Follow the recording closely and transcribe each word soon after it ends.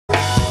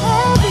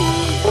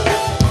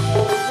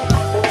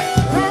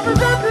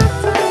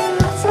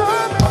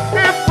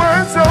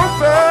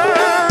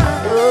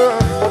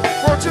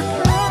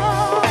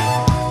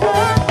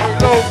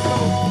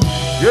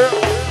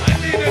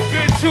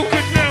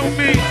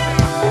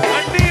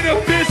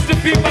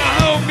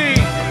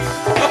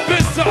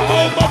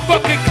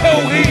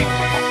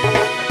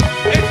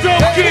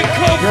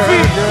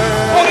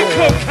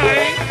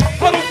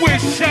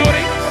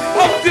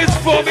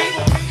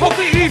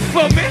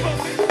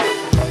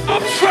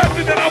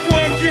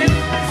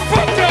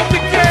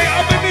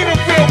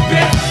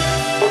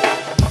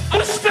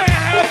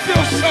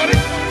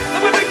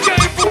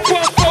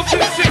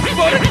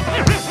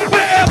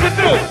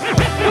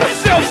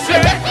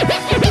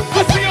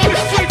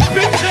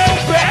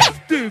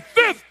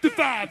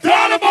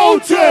$55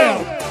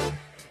 motel.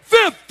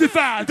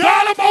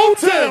 $55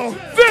 motel.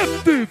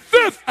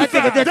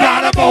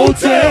 $55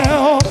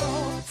 motel.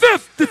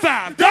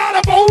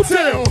 $55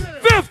 motel.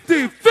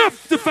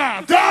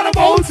 $55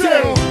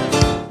 motel.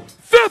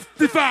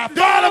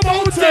 $55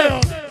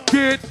 motel.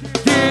 Get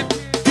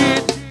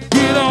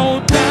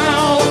on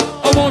down.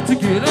 I want to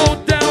get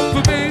on down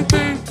for me.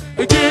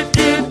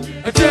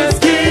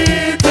 Just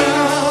get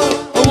down.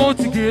 I want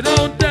to get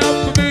on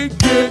down for me.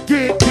 Get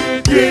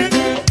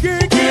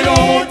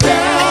on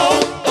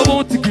down. I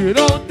want to get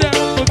on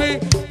down for me.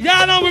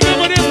 Y'all don't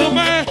remember this one,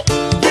 man.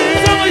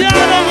 Some of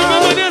y'all don't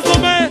remember this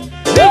one, man.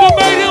 Never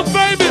made him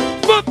famous.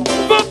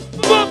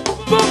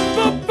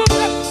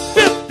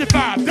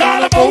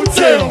 $55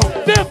 motel.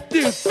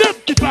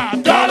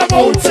 $55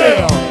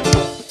 motel.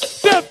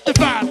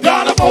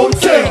 $55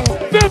 motel.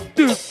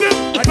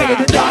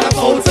 $55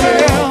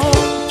 motel.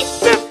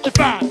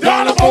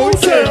 $55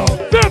 motel.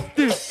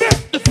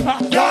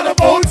 $55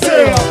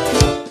 motel.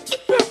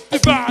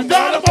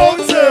 $55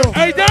 motel.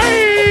 Hey,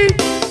 Dave.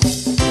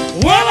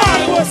 Well,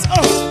 I was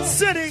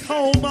sitting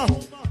home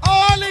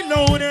all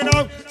alone, and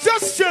I'm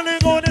just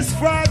chilling on this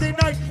Friday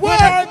night. When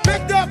I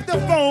picked up the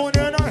phone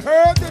and I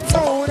heard the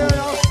tone, and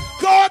I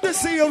called the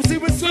CO. She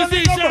was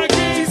filling up.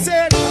 She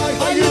said, "Hi,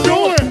 how you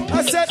doing?"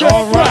 I said,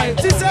 "All right."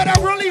 She said, "I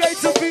really hate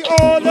to be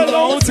all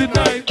alone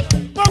tonight.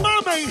 My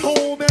mom ain't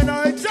home and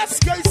I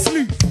just can't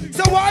sleep.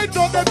 So I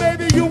thought that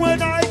maybe you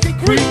and I can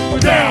creep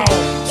down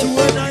to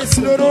a nice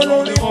little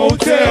lonely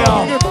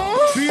motel.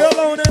 Be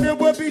alone and it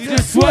would be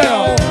just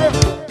swell.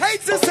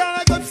 Hate to sound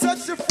like I'm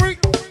such a freak,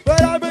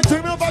 but I've been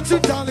dreaming about you,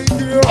 darling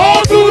dear,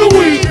 all through the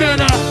week.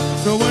 And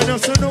no one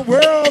else in the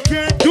world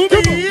can do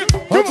me.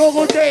 A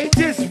vocal day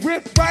just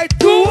rip right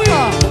through it.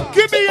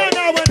 Give me an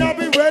hour and I'll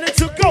be ready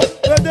to go.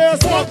 But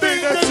there's one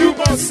thing that you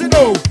must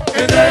know,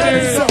 and that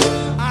is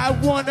I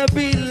wanna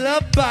be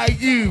loved by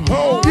you,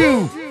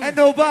 you, and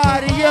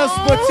nobody else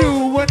but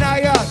you. When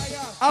I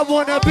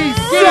wanna be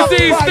loved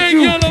by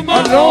you,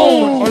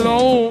 alone.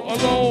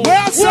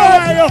 Well,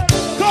 sorry,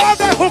 call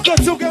that hooker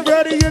to get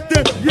ready and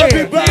then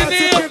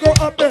everybody to go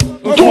up there. A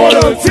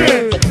quarter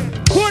 10.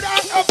 Put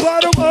out a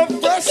bottle of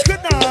fresh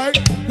goodnight.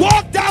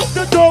 Walked out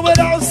the door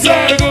without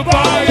saying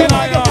goodbye. And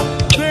I got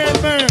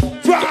man,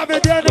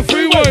 driving down the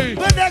freeway.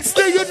 The next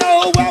thing you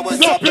know, I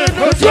was up in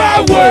the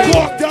driveway.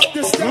 Walked up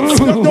the steps,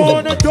 stepped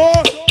on the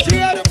door. She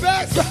had her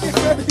back, so I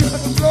ready on the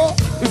floor.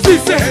 She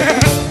said,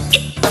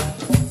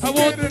 I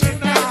want it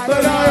tonight,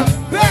 but I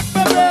pack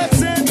my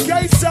bags in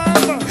case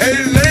I'm.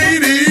 Hey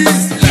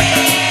ladies,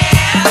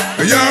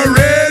 are y'all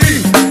ready?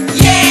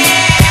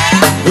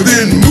 Well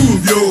then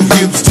move your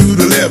hips to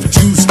the left,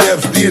 2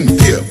 steps, then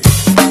dip.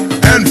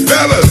 And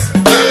fellas,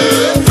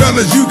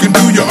 you can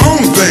do your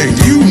own thing.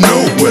 You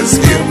know what's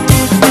hip.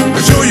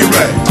 I'll show you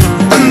right.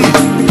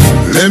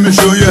 Let me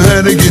show you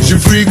how to get your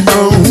freak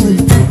on.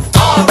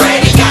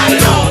 Already got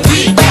it on,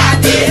 we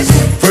got this.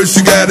 First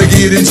you gotta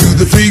get into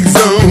the freak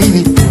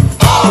zone.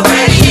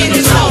 Already in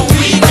the zone,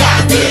 we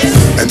got this.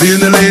 And then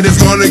the ladies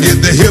gonna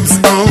get the hips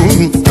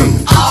on.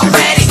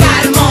 Already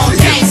got them on,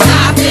 can't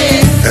stop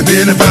this. And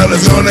then the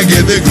fellas gonna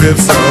get their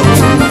grips on.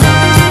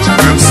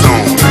 Grips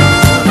on.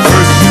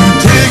 First you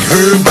take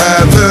her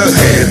by the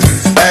hand.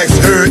 Ask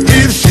her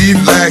if she'd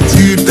like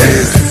to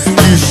dance.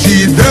 If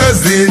she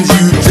does, then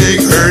you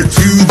take her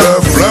to the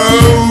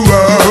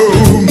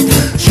floor.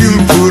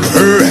 She'll put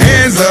her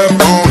hands up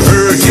on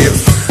her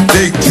hips.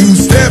 Take 2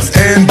 steps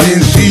and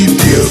then she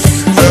dips.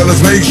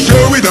 Fellas, make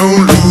sure we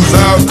don't lose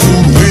our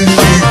cool when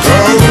she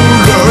goes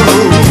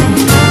low.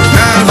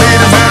 Now,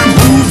 ladies, and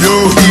move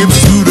your hips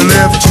to the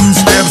left, 2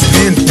 steps,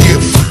 then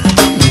dip.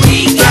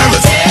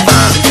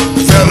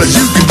 Fellas,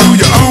 you can do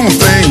your own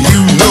thing.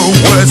 You know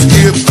what's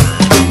hip.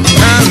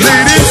 Now,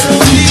 ladies,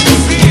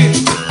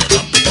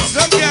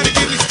 some gotta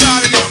get me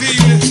started this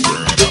evening.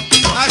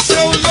 I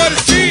sure love to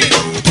see it.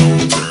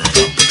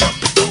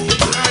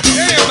 God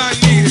damn, I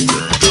need it.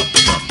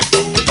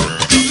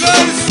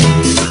 Love to see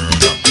it.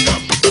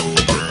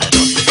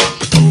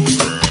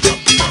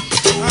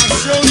 I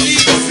sure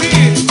need to see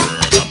it.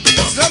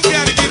 Some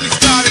gotta get me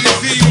started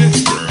this evening.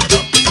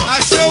 I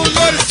sure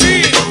love to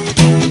see it.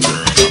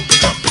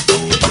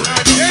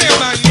 God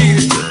damn, I need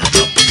it.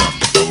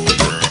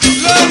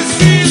 Love to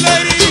see it,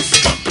 ladies.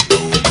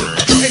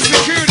 Hey,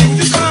 security, would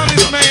you calm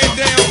this man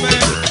down,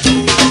 man?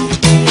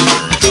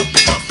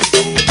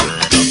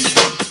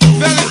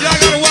 Fellas, y'all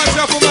gotta watch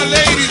out for my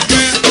ladies,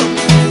 man.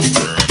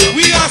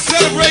 We are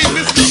celebrating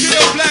Mr.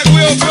 Michelle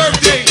Blackwell's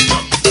birthday.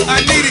 I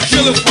need a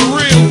killer for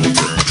real.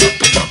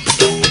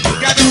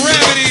 Got the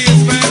rabbit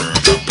ears, man.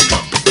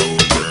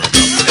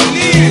 I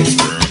need it.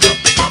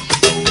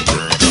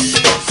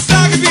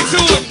 Stock me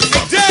to it.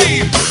 Hey,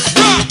 Dave,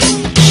 rock.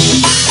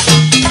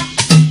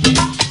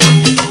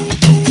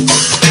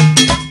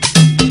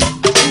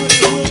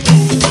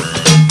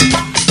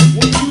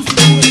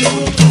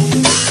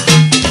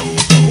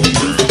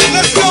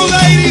 Let's go,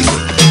 ladies.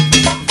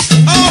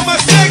 All my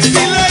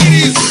sexy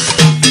ladies,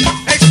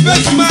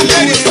 especially my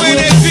ladies wearing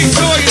that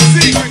Victoria's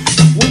Secret.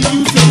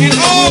 And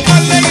all my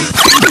ladies.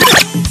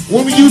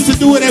 When we used to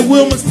do it at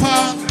Wilmer's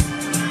Park,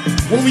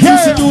 When we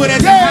used to do it at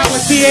the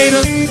Howard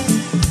Theater.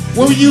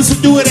 When we used to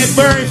do it at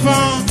Berry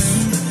Farm.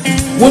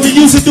 When we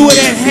used to do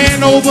it at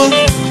Hanover.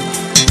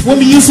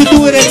 When we used to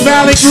do it at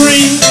Valley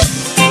Green.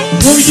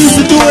 When we used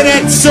to do it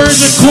at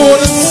Surgeon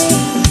Quarters.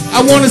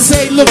 I want to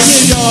say, look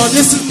here, y'all.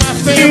 This is my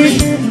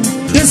family.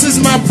 This is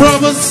my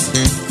brothers.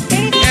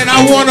 And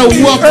I want to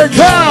welcome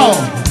y'all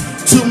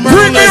to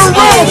Merlin's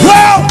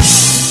Home.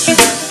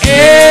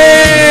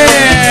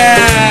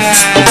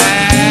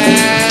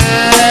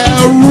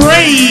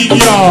 Raid,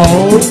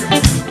 y'all.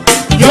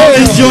 Y'all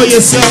enjoy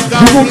yourself.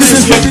 God We're gonna get bless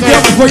this you. thing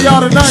together for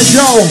y'all tonight,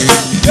 y'all.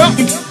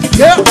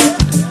 Yep.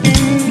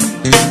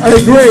 Hey,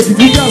 Greg, if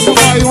you got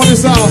somebody on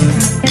this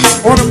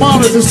on the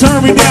monitors,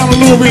 turn me down a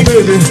little bit,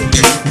 baby.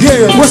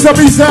 Yeah, what's up,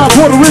 Eastside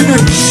Puerto Rican?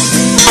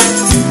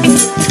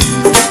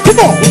 Come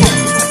on.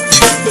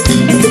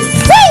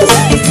 Woo!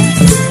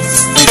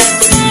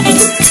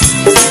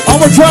 I'm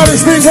gonna try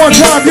this thing one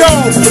time,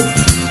 y'all.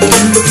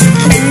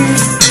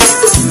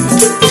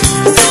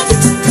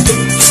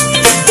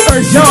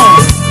 Hey, Sean,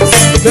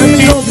 let me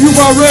know if you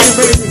are ready,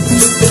 baby.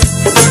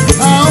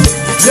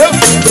 Yep.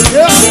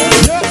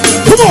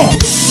 Come on.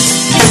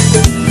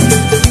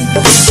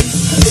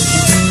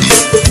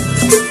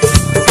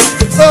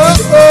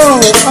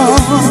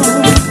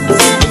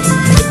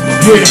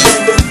 Yeah.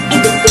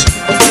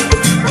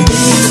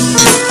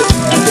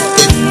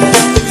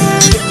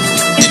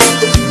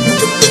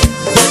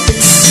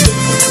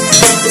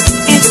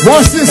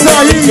 Watch this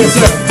out here. Yes,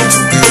 sir.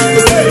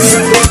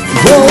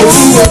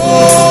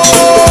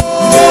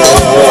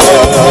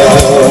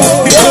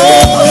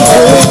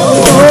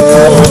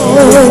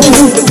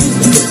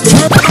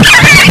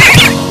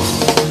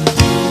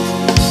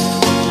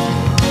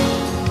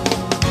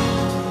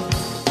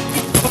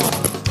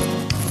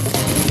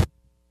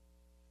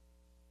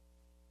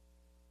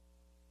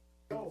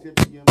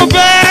 We're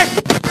back.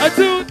 I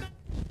do.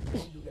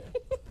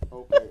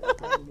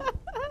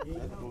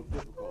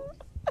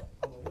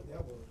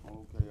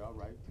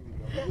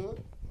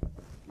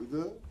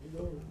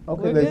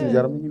 Okay, ladies and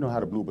gentlemen, you know how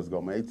the bloopers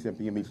go, man. 8-10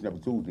 p.m. each and every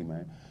Tuesday,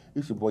 man.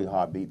 It's your boy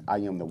Heartbeat. I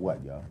am the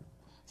what, y'all?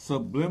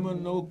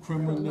 Subliminal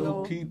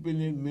criminal,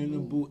 keeping it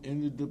minimal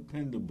and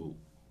dependable.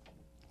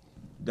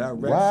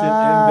 Direction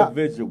Wow.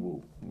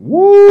 individual.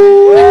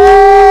 Woo!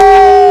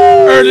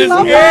 Ernest,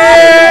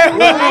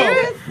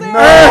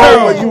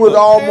 No, but you was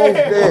almost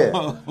there.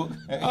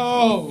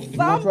 Oh. You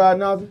want to try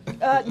another?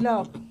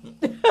 No.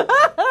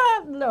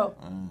 No.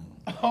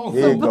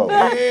 Here you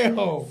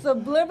go.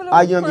 Subliminal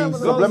I am the criminal.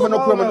 subliminal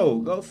criminal.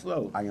 Go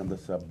slow. I am the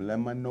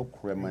subliminal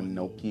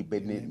criminal,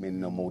 keeping it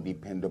minimal,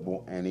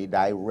 dependable, any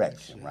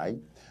direction, right?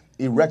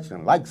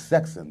 Erection, like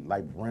sexing,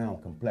 like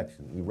brown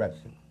complexion.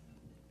 Erection.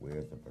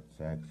 Where's the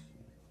protection?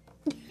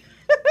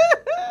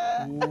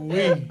 I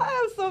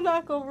am so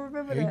not going to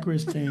remember that.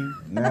 Christine.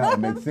 Now it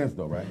makes sense,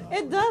 though, right?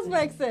 It does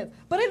make sense.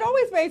 But it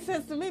always made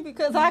sense to me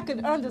because I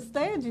could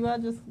understand you. I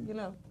just,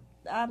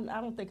 I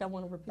don't think I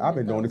want to repeat I've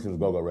been it, doing though. this since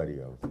Go-Go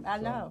Radio. I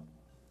know.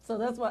 So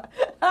that's why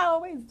I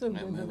always took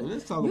Man, into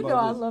let's it. talk You about know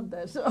I this. love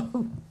that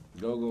show.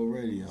 Go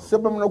Radio.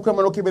 Subliminal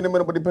criminal, keeping it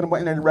minimal, dependable,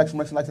 in any direction,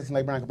 much like sexing,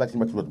 like brown complexion,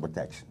 much with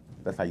protection.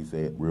 That's how you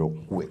say it, real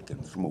quick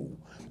and smooth.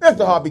 That's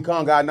the Heartbeat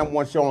Con Guy,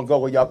 #1 show on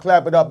Go-Go. Y'all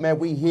clap it up, man.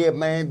 We here,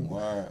 man.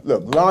 Word.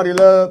 Look, Lonnie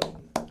Love,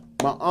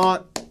 my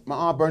aunt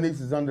Bernice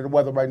is under the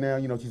weather right now.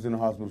 You know, she's in the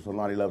hospital, so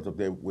Lonnie Love's up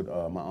there with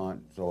my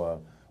aunt.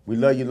 So we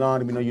love you,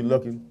 Lonnie. We know you're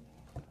looking.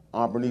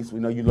 Aunt Bernice, we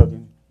know you're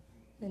looking.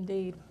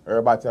 Indeed.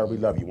 Everybody tell her we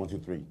love you. 1, 2,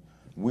 3.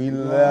 We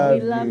love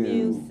you. We love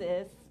you,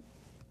 sis.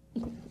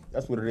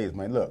 That's what it is,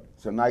 man. Look,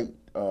 tonight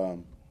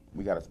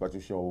we got a special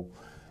show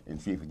in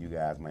treat for you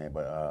guys, man.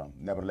 But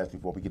nevertheless,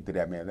 before we get to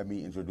that, man, let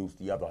me introduce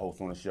the other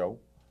hosts on the show.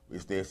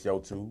 It's their show,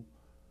 too.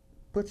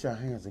 Put your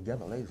hands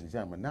together, ladies and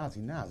gentlemen. Nazi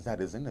Nas, that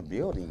is in the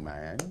building,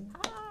 man.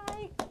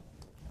 Hi.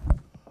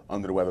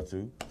 Under the weather,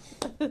 too.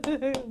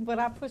 But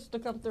I pushed to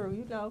come through,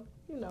 you know.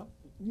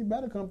 You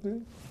better come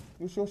through.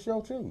 It's your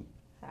show, too.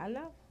 I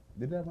know.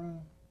 Did that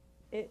rhyme?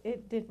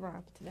 It did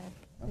rhyme today.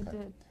 It Okay.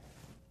 did.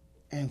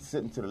 And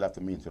sitting to the left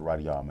of me and to the right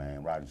of y'all,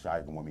 man, Rodney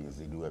Shigan with me as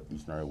they do it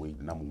each and every week,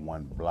 the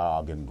 #1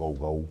 blog and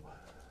Go-Go.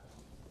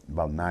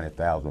 About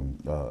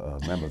 90,000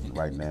 members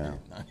right now.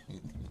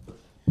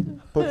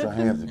 Put your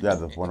hands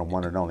together for the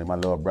one and only, my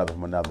little brother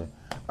from another.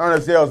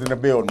 Ernest L's in the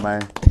building,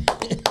 man.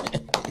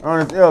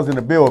 Ernest L's in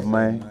the building,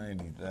 man.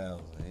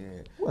 90,000,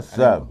 yeah. What's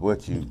up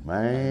with you,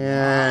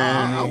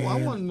 man? I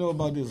want to know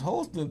about this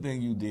hosting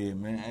thing you did,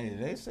 man. Hey,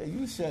 they say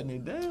you shutting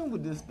it down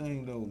with this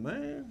thing, though,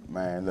 man.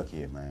 Man, look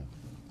here, man.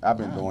 I've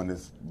been doing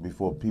this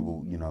before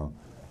people,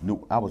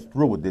 knew. I was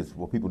through with this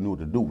before people knew what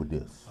to do with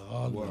this.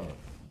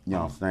 You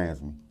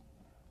understand me?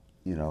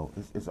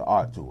 It's an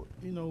art to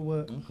it. You know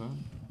what? Okay.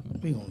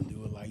 We gonna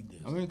do it like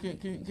this. I mean,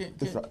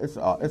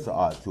 It's an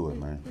art to it,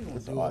 man.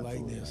 It's an Do it art like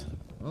to this.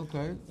 it.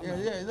 okay.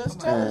 Yeah. Let's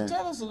Man.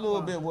 tell us a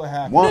little bit what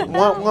happened.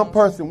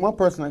 One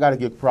person I got to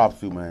give props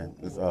to, man,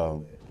 is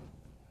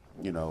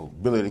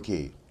Billy the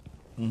Kid.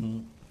 Mm-hmm.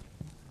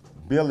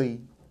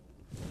 Billy,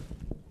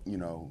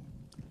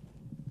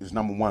 is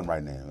 #1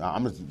 right now.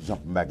 I'm just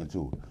jumping back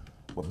into it.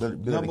 But Billy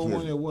the Number Kid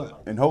one in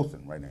what? in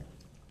hosting right now.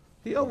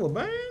 He over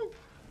Bam?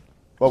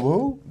 Over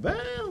who?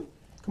 Bam?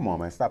 Come on,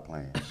 man, stop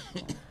playing.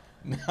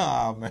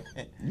 Nah, man.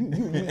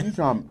 You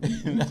trying?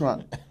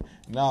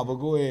 Nah, but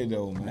go ahead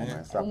though, Come on, man.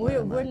 man, stop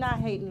We're playing, man. not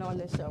hating on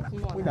this show.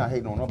 Come on. We're now. not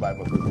hating on nobody,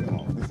 but come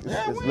on.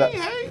 Yeah, we le- ain't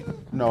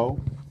hating. No,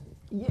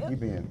 Yeah. you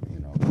being,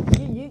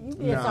 You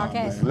being Nah,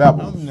 sarcastic. it's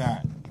levels. I'm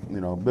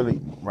not.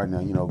 Billy right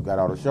now, got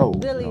all the shows.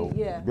 Billy,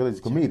 yeah. Billy's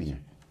a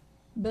comedian.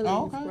 Billy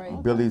Oh, is okay.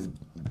 great. Billy's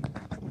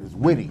is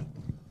witty.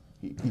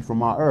 He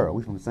from our era.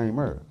 We from the same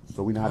era,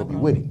 so we know how to be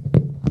witty.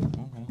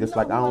 Just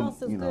like who I don't,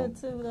 else is good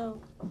too though?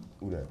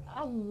 Who that?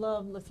 I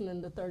love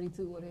listening to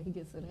 32 when he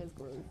gets in his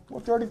groove. Well,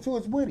 32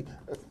 is witty.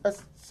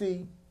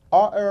 See,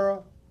 our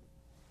era.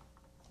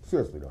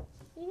 Seriously though,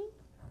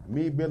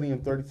 me, Billy,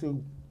 and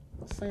 32,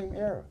 same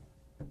era.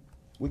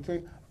 We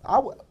came.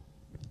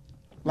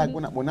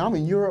 When I'm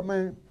in Europe,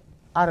 man,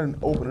 I done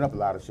opened up a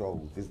lot of shows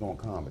just doing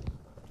comedy.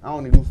 I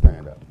don't even do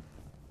stand up.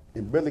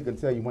 And Billy can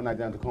tell you when I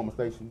down at the Tacoma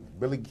Station,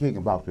 Billy King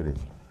about to this,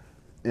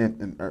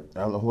 and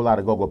a whole lot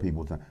of go-go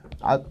people.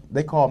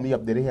 They called me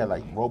up there. They had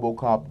like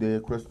RoboCop there,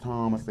 Chris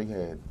Thomas. They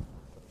had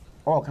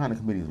all kind of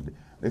comedians.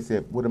 They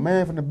said, "Well, the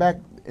man from the back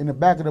in the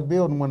back of the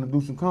building want to do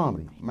some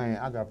comedy." Man,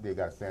 I got up there,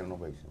 got a standing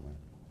ovation, man.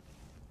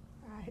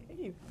 I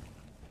hear you.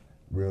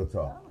 Real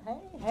talk.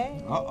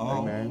 Hey.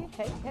 Uh-oh. Hey, man.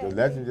 Hey. The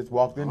legend just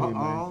walked in here,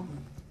 man.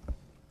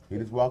 He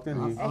just walked in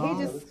here. And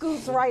he just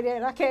scoots right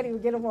in. I can't even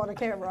get him on the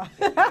camera.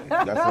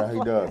 That's how he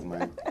does,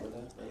 man.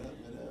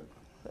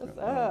 What's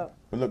up?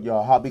 But look,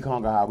 y'all, Hobby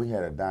Conga High, we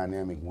had a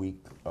dynamic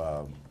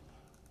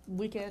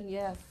Weekend,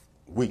 yes.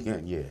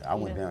 weekend, yeah. I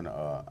went Yeah.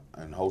 down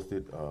and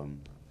hosted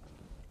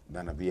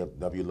down at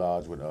VFW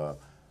Lodge with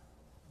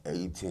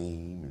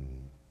A-Team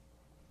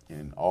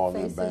and all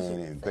them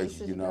band and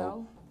Faces, you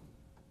know.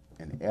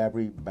 And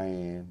every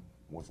band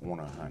was on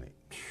 100.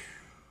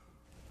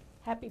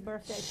 Happy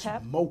birthday,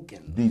 Pep.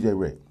 Smoking. DJ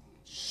Rick,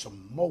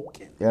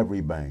 Smoking.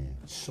 every band.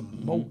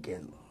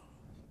 Smoking.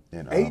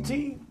 And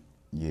 18?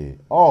 Yeah.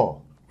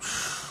 Oh.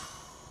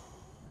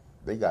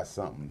 They got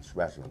something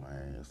special,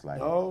 man. It's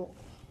like Oh.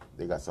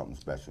 they got something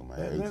special,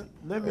 man.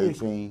 Let me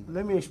 18.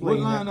 let me What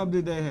explain that. lineup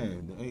did they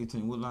have? The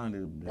 18. What line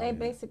did They have?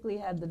 basically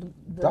had the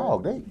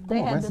Dog, they come on,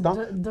 had man. the, Stop.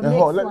 the And mix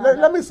hold- lineup.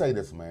 let me say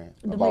this, man.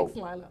 The about, mix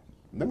lineup.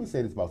 Let me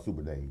say this about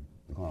Super Dave,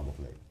 the Carnival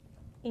Play.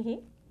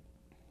 Mm-hmm.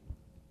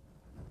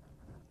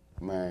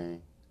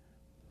 Man,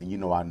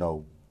 and I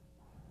know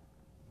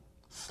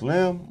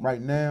Slim right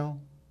now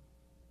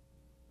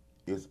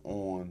is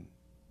on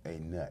a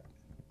nut.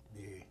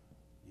 Yeah.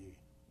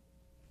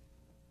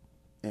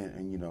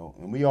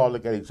 And we all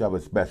look at each other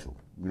as special.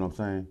 You know what I'm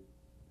saying?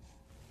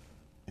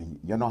 And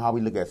you know how we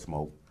look at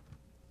Smoke.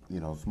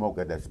 Smoke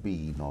at that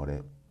speed and all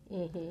that.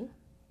 Mm-hmm.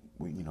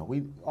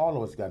 We all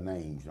of us got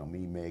names. Me,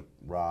 Mick,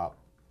 Rock,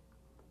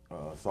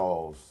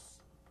 Sauce.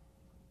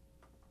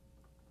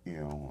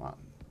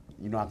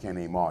 I can't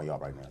name all y'all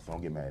right now, so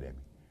don't get mad at me.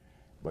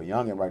 But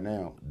Youngin right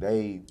now,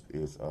 Dave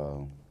is.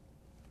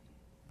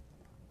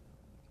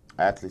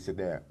 I actually sit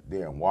there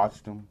and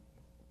watched him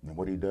and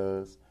what he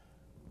does,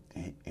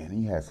 and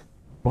he has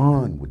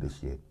fun with this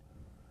shit.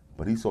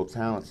 But he's so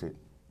talented,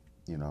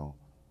 He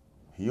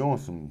on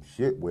some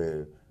shit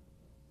where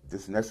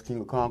this next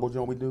King of Congo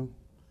joint we do,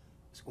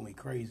 It's gonna be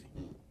crazy.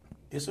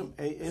 It's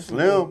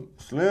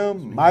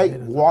Slim might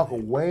walk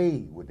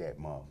away with that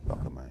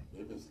motherfucker, man.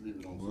 They've been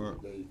sleeping on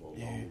Super Dave for a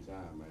long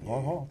time, man.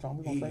 Hold on, Tom.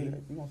 We gonna say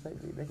that. We gonna say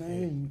that. They can't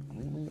hear you.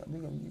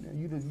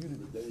 You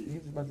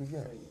just about to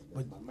get.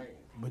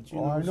 But you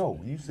Oh, I know, know.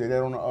 You said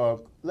that on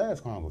the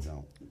last Congo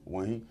jump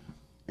when he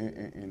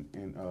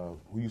and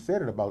who you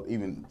said it about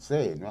even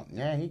said,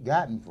 yeah, he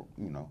got him for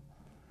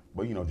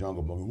but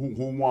Jungle Book.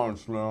 Who won,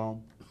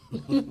 Slim?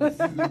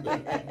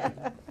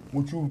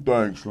 What you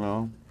think,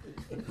 Slim?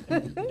 I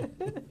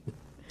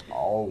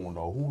don't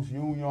know who's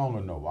you,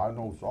 Younger. No, I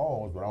know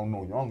Sauls, but I don't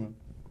know Younger.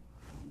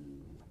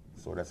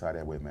 So that's how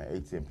that went, man.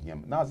 8-10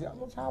 p.m. Nazi, how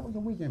was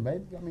your weekend,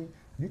 baby? I mean,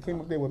 you came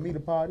up there with me to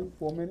party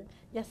for a minute.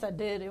 Yes, I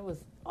did. It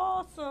was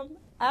awesome.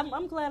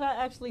 I'm glad I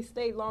actually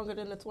stayed longer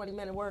than the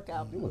 20-minute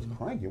workout. It was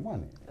cranky,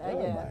 wasn't it?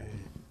 Yeah.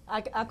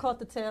 I caught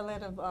the tail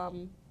end of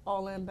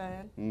All In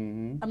Band.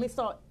 Mm-hmm.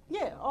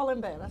 All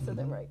In Band. I said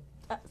that right.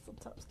 I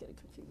sometimes get it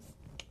confused.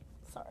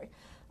 Sorry.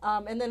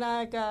 And then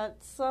I got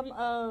some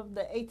of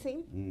the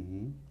 18.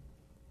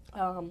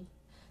 Mm-hmm.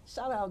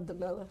 Shout out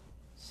Demilla.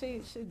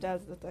 She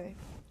does the thing.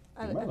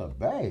 Demilla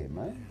bad,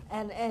 man.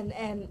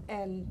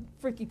 And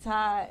Freaky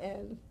Ty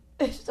and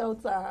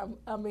Showtime.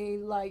 I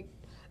mean, like,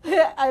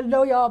 I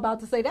know y'all about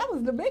to say that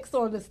was the mix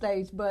on the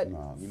stage, but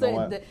No, you know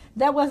what?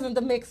 that wasn't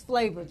the mixed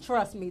flavor.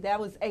 Trust me, that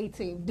was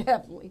 18,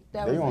 definitely.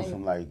 That They was on 18.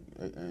 some like,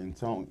 and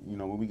tone.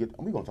 When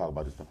we gonna talk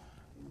about this stuff.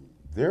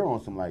 They're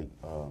on some like,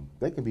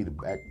 they can be the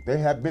back. They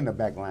have been the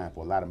back line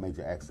for a lot of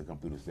major acts that come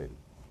through the city,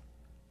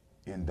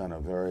 and done a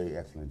very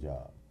excellent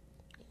job.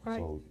 Right.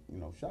 So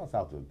shouts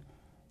out to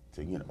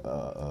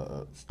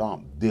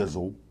Stomp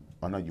Dizzle.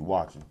 I know you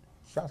watching.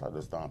 Shouts out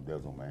to Stomp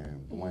Dizzle,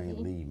 man. Dwayne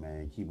Lee,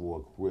 man.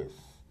 Keyboard Chris,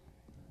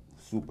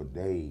 Super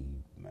Dave,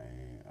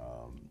 man.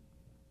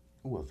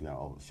 Who else we got?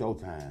 Oh,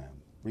 Showtime,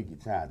 Freaky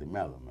Ty,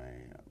 Demella,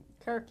 man.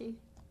 Kirky.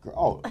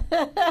 Oh,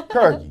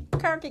 Kirky.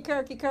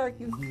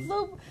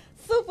 Kirky.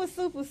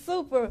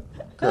 Super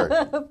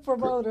Kirk.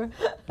 promoter.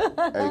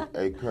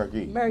 Hey,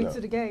 Kirky. Married look,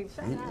 to the game.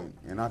 Shout he- out.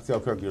 and I tell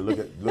Kirky to look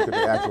at the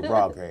actual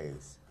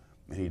broadcast.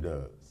 And he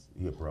does.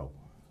 He a pro.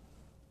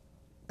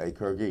 Hey,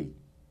 Kirky.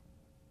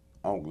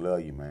 Uncle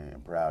love you, man.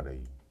 I'm proud of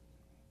you.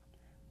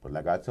 But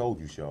like I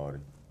told you, Shorty,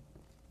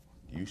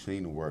 you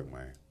seen the work,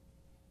 man.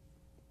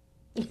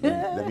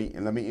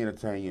 let me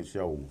entertain your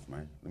shows,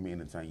 man. Let me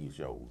entertain your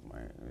shows,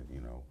 man.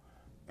 You know,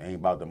 it ain't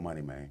about the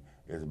money, man.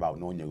 It's about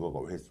knowing your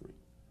go-go history.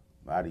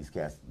 A lot of these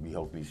cats be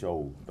hosting these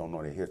shows don't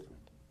know their history.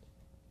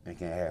 They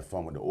can't have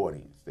fun with the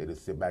audience. They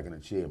just sit back in the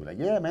chair and be like,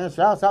 yeah, man,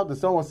 shouts out to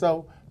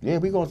so-and-so. Yeah,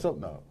 we going to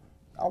no.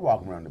 I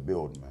walk around the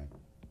building, man.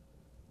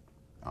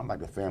 I'm like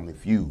the Family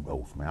Feud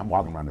host, man. I'm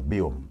walking around the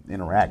building,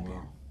 interacting.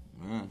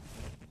 Man.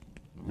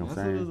 You know what That's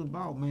I'm what saying? it's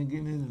about, man.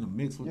 Getting in the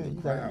mix with Yeah, the you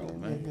got,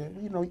 crowd, man.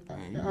 you know,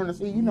 Man,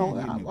 Ernest, you you know,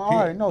 getting I the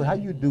already pick. know how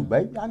you do,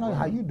 baby. I know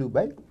how you do,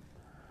 baby.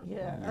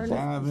 Yeah,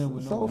 Dive in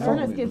with no So- Ernest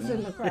helmet, gets man.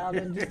 in the crowd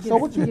and just gets, So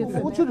what you gets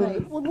in what their you do?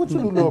 face. What you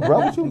do, little bro?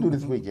 What you do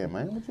this weekend,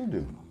 man? What you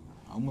do?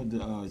 I'm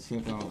gonna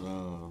check out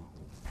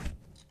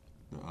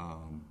the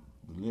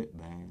Lit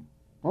Band.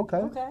 Okay.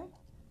 Okay.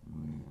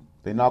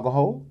 They knock a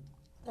hole.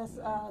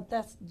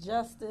 That's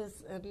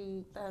Justice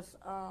and that's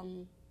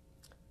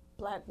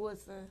Black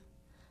Woodson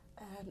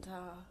and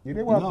Yeah,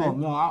 they were up there.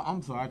 No,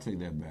 I'm sorry. I take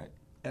that back.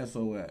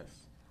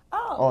 SOS.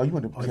 Oh, you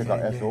went to check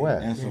out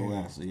SOS.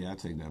 SOS. Yeah, I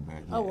take that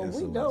back. oh well, we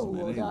SOS, know man,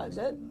 who all they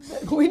that,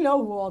 was- we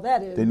know who all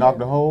that is. They knocked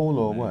the hole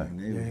or what?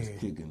 Man, they was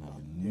kicking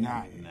a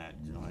knot in that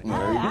joint.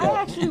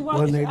 I actually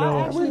watched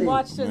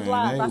his Man,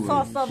 live. they I saw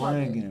was some of it.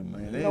 cranking,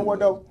 man. You They know what was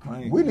though?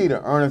 cranking. We need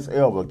an Ernest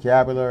L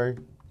vocabulary.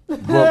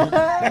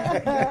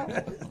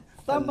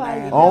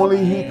 Somebody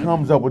Only he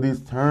comes up with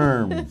these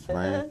terms,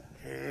 man.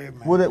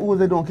 What was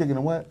they doing, kicking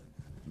the what?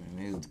 Man,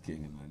 they was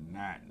kicking a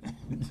knot.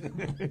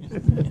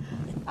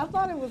 I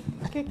thought it was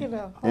kicking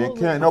a hole. And in can't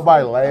the-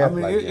 nobody I laugh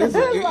mean, like it's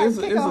that.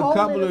 a kick hole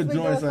couple in of his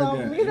finger joints or like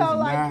something. that. You know, It's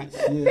like not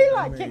shit, he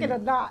like I kicking mean, a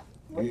knot.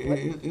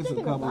 It's a Kicking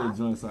couple knot. of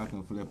joints I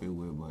can flip it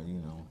with, but you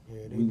know,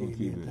 we gonna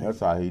keep it. That's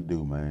how he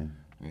do, man.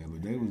 Yeah,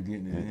 but they was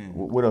getting it in.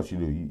 What else you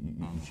do? You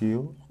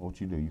chill? What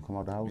you do? You come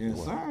out the house? or Yeah,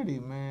 what? Saturday,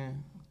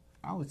 man.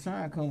 I was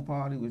trying to come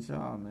party with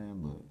y'all,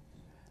 man,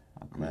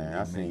 but I couldn't Man, get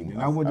I it. seen-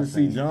 And I went I to see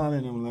seen- John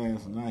and them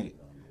last night.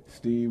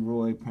 Steve,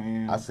 Roy,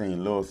 Pam. I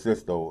seen Lil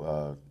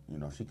Sisto, you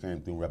know, she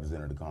came through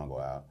representing the Congo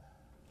out.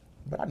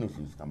 But I knew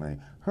she was coming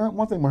in.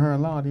 One thing with her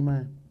and Lonnie,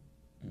 man,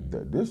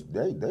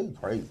 they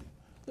crazy.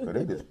 So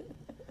they just,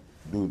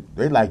 dude,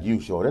 they like you,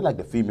 sure. They like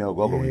the female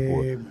go-go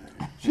report.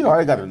 She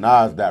already got a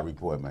NASDAQ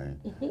report, man.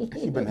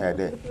 She been had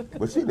that.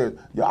 But she did,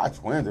 y'all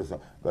twins or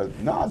something. But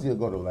Nasia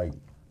go to like,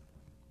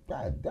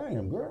 God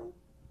damn, girl.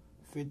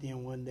 50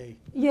 in one day.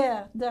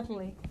 Yeah,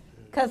 definitely.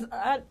 Because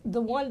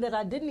the one that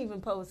I didn't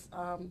even post,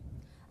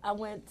 I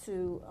went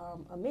to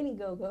a mini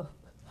go-go.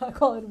 I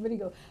call it a mini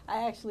go.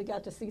 I actually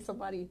got to see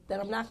somebody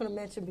that I'm not going to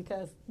mention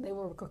because they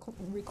were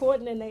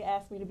recording and they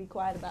asked me to be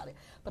quiet about it.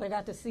 But I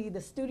got to see the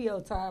studio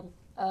time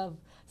of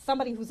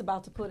somebody who's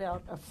about to put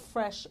out a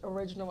fresh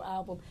original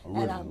album.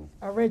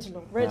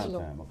 Original.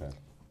 Original. Time, okay.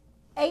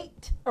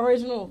 8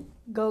 original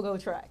go-go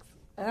tracks.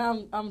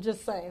 And I'm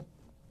just saying,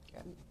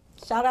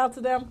 shout out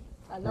to them.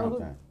 I know who.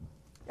 Time.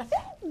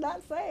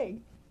 Not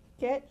saying.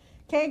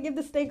 Can't give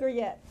the stinker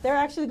yet. They're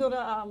actually going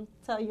to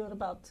tell you in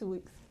about 2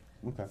 weeks.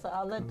 Okay. So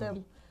I'll let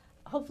them.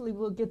 Hopefully,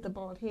 we'll get them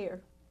on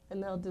here,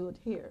 and they'll do it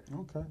here.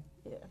 Okay.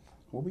 Yeah.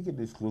 Well, we get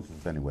the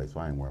exclusives anyway, so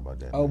I ain't worried about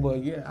that. Oh, man.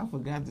 but yeah, I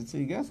forgot to tell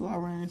you. Guess who I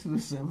ran into the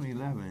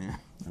 7-Eleven?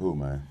 Who,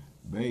 man?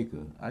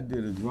 Baker. I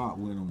did a drop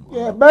with him.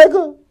 Yeah,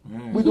 Baker.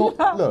 Yeah. We gon'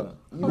 look.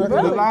 You He got was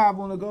to live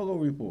on the Go-Go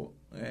Report.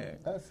 Yeah.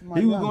 That's my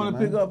He was youngin', going to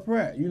man. pick up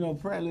Pratt. You know,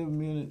 Pratt lived with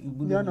me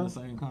in Yeah, I in know. the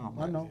same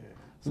complex. I know.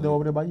 He live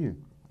over there by you.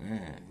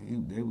 Yeah, he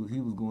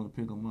was going to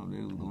pick him up. They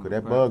was going Okay, to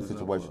that bug practice up,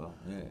 situation.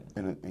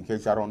 yeah. In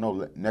case y'all don't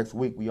know, next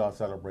week we are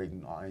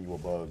celebrating our annual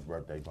Bug's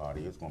birthday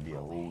party. It's gonna be a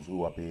who's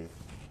who up here,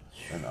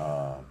 and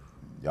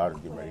y'all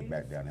just get ready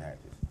back down the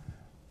hatches.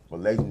 But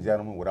ladies and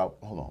gentlemen,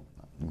 hold on,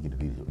 let me get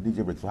the DJ.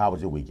 DJ Rick, so how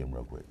was your weekend,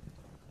 real quick?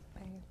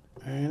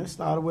 Man, it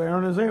started with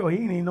Ernest L. He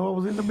didn't even know I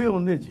was in the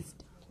building, did you?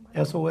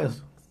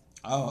 SOS.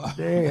 Oh,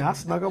 Yeah, I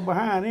snuck up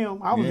behind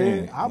him. I was Yeah,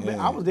 there.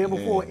 yeah, I was there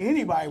before yeah.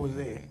 anybody was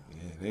there.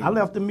 they I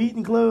left the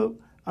meeting club.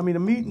 I mean,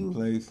 the meeting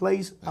Place.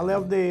 place. I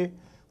left there,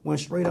 went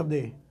straight up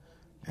there,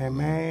 and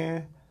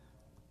man,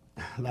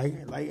 like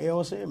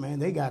El said, man,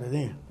 they got it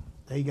in.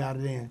 They got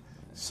it in.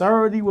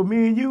 Saturday with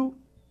me and you.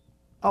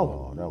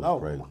 Oh, that was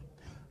Lord. crazy.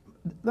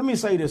 Let me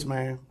say this,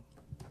 man.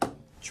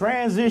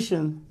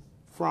 Transition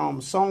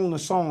from song to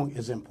song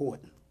is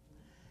important.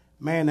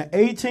 Man, the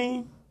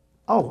 18,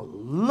 oh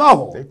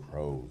Lord, They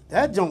pros.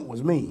 that junk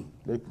was mean.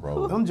 They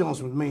pros. Them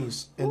joints was mean.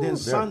 And then They're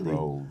Sunday,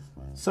 pros,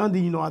 man. Sunday,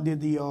 you know, I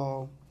did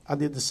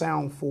the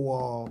sound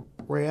for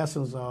Ray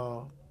Essence,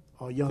 young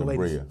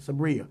lady,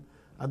 Sabria.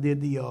 I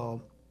did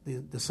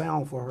the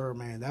sound for her,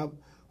 man. That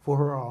for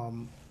her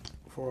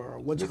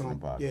what you Listening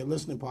call party.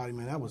 listening party,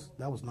 man. That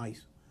was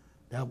nice.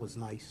 That was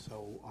nice.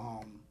 So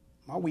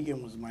my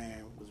weekend was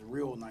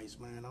real nice,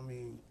 man. I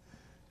mean,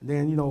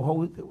 then you know,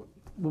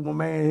 with my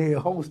man here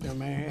hosting,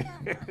 man.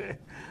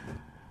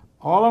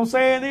 All I'm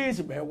saying is,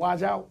 you better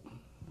watch out.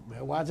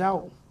 Watch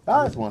out.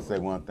 I just want to say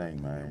one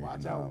thing, man.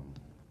 Watch out.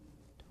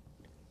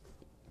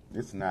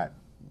 It's not.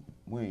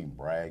 We ain't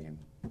bragging.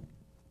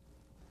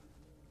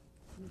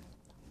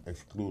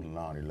 Excluding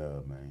Lonnie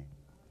Love, man.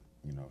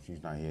 You know,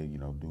 she's not here, you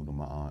know, due to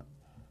my aunt.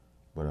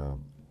 But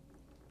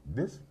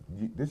this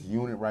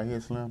unit right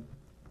here, Slim,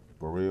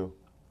 for real,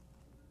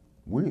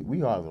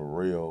 we are the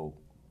real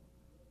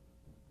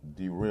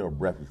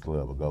Breakfast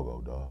Club of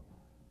Go-Go, dog.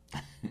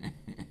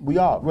 We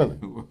are, really.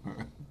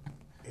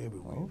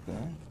 Everywhere.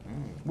 Okay.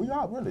 We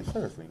are, really,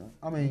 seriously.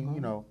 I mean,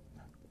 you know,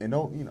 and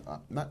no, you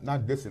know,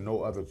 not dissing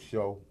no other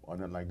show or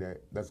nothing like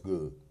that. That's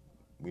good.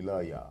 We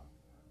love y'all.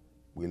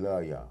 We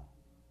love y'all.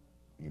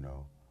 You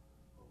know.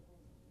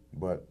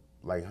 But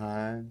like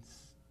Hines,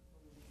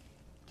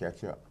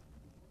 catch up.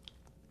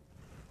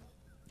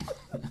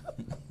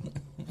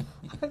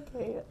 I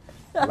can't.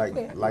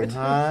 Like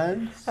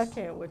Hines, I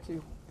can't with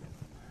you.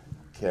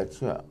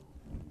 catch up.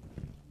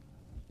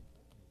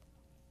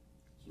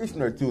 It's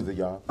Nerd Tuesday,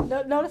 y'all.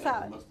 No, notice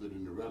how. Mustard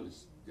and the relish,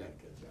 gotta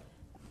catch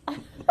up.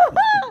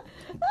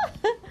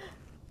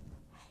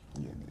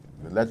 Yeah,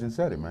 the legend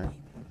said it, man.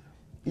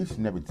 Each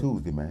and every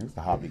Tuesday, man. It's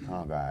the Hobby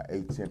Con Guy,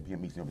 8-10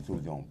 p.m. each and every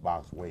Tuesday on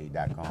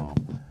boxway.com.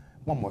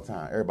 One more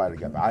time, everybody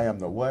together. I am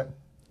the what?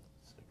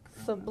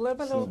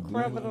 Subliminal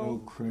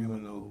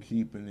criminal,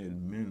 keeping it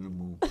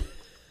minimal.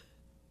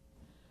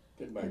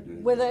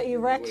 with an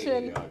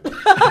erection. With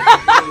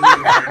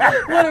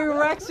an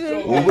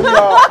erection. Well, we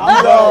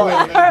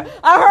are,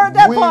 I heard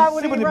that part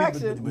with an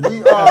erection. we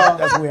are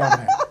That's where I'm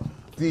at.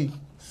 the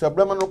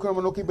subliminal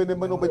criminal, keeping it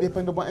minimal, but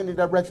dependable any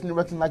direction,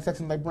 erection like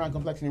section, like brown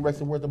complexion,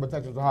 erection, worth of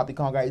protection. So Hobby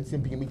Con Guy,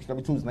 8-10 p.m. each and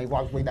every Tuesday.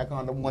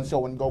 Boxway.com, the one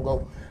show and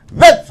go.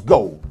 Let's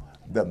go!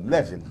 The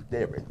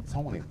legendary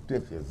Tony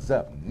Dish is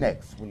up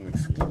next with an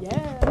exclusive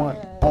Yeah.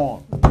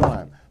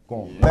 one-on-one.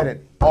 Gonna let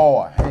it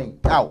all hang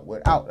out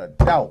without a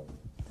doubt.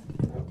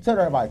 Tell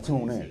everybody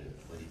tune in.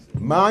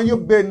 Mind your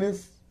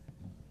business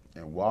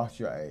and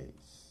wash your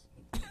ass.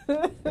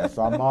 That's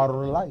our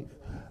motto of life.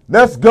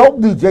 Let's go,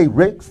 DJ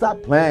Rick.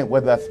 Stop playing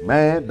with us,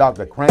 man.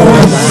 Dr. Crane. Oh,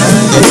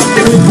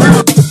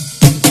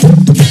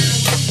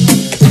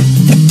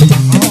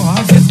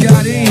 I just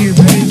got in here,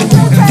 baby. The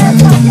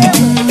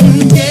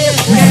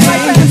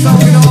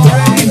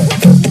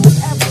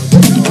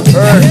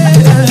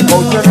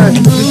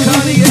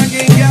cognac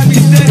ain't got me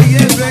steady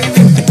yet,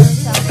 baby.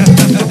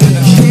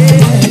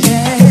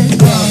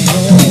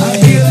 I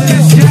feel a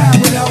little shy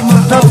without my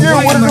We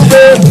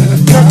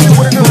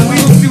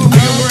gon' see what we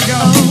can work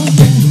out.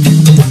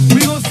 We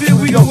gon' see if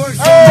we can work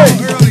something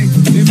out early.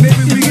 And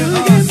maybe we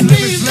can slip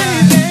and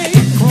slide.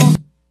 Cross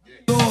the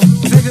door,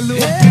 take a little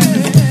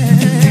business,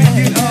 and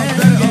get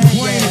better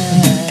acquainted.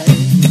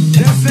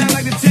 That sound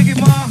like the ticket,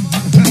 Mom?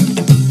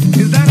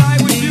 Is that all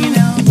right with you?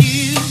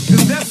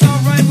 'Cause that's all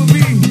right with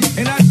me.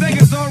 And I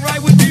think it's all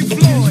right with D.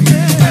 Floyd.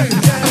 Hey,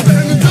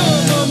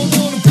 Mama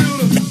wanna feel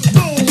the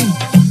boom.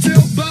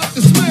 Tell about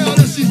the smell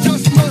that she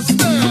just must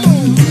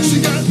stand. She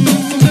got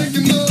love for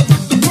making love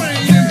the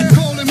rain and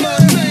calling my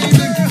name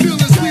and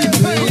feeling sweet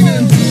pain.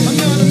 And I'm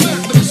not a man,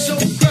 but a show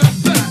got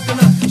back and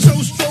I show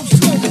stroke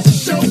slow, but the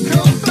show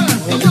come back.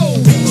 Yo,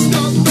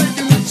 stop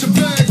making with your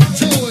bag of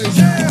toys.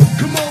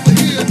 Come over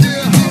here,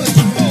 dear, holla at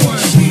your boy.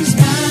 she's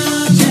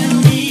watching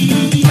me.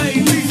 Hey,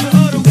 Lisa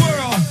of the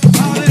world,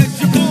 holla at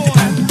your boy. I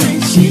think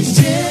she's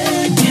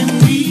checking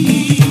me.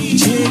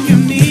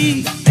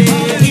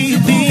 Baby.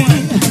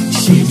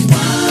 She's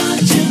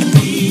watching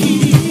me.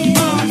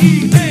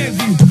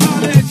 Nancy,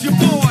 holla at your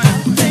boy. I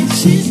think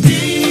she's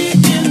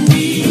digging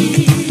me.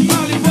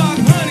 Holly Rock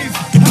Honeys,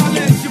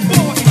 holla at your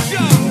boy.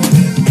 Sean.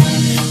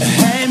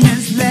 Hey,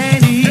 Miss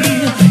Lady,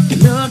 you're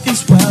looking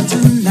swell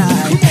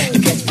tonight.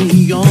 Catch me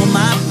on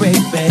my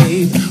break,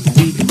 babe.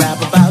 We can rap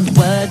about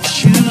what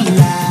you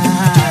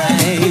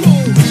like.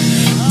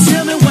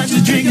 Tell me what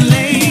you're drinking,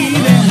 lady.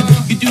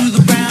 You do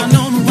the brown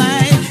on the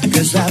white.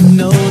 'Cause I've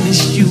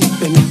noticed you've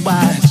been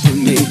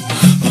watching me.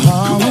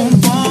 All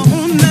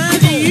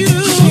night, you.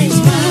 She's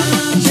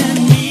watching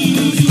me.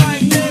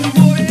 Like that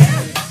boy,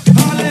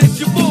 holla at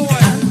your boy. I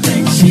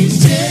think she's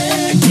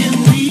checking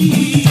me.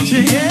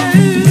 Yeah.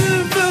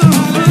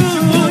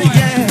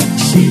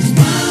 She's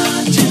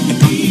watching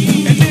me.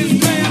 And this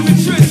man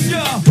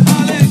Patricia,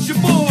 holla at your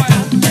boy. I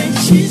think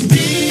she's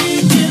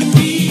digging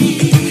me.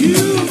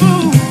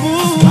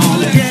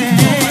 Holla at your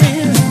boy.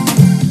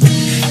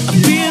 I'm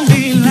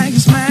feeling like a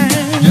smile,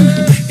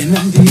 and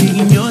I'm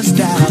digging your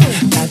style.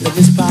 After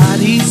this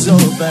party's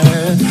over,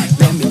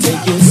 let me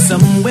take you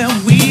somewhere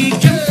we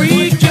can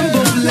freak and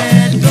both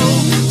let go.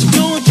 So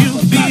don't you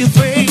be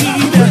afraid.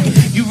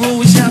 You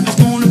always have it's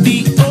gonna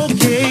be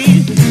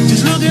okay.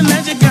 Just looking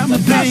like you got me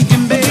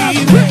thinking, baby.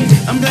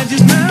 I'm glad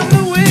you're not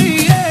the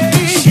way.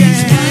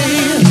 She's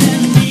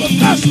watching me.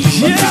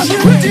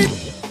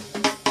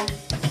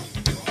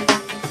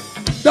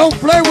 Don't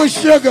play with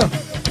sugar.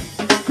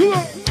 Come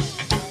on.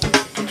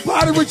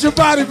 Party with your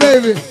body,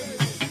 baby.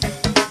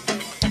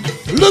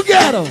 Look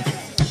at them.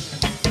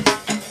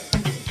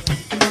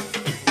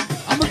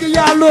 I'm gonna give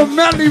y'all a little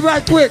melody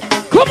right quick.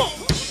 Come on.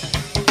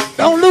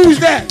 Don't lose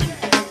that.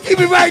 Keep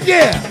it right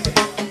there.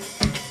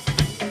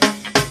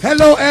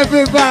 Hello,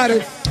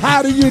 everybody.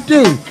 How do you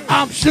do?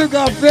 I'm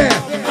Sugar Bear.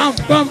 I'm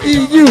from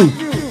EU.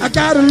 I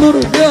got a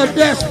little girl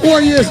that's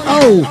 4 years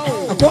old.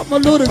 I bought my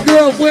little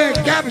girl wearing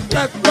cabbage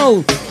black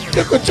clothes.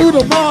 Took her to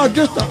the mall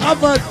just the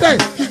other day.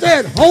 She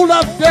said, hold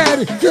up,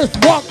 daddy,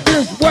 just walk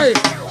this way.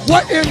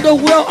 What in the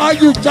world are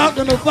you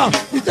talking about?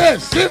 He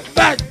said, sit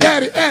back,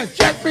 daddy, and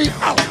check me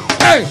out.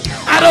 Hey,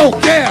 I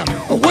don't care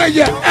where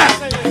you're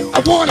at.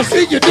 I want to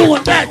see you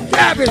doing that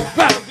cabbage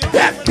back.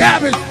 That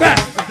cabbage back.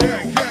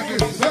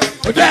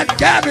 That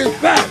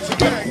cabbage back.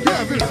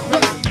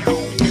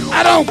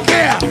 I don't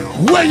care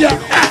where you're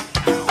at.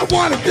 I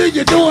want to see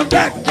you doing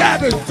that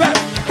cabbage back.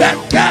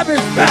 That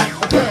cabbage back.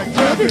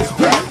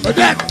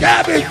 That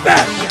cabbage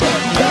back.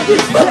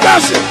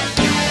 Percussion.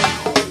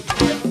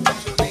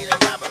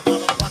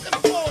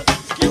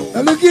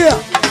 Now look here.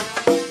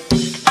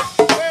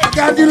 I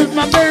gotta do this with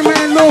my main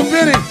man, Lil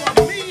Benny.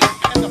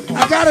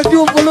 I gotta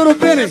do it for Little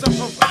Benny.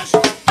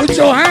 Put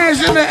your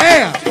hands in the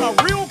air.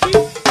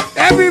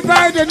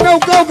 Everybody that know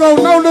go-go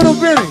know Little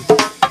Benny.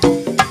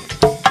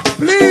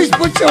 Please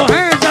put your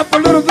hands up for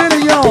Little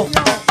Benny, y'all.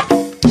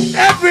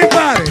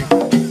 Everybody.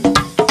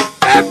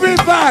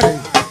 Everybody.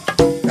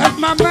 That's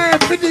my man,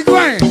 50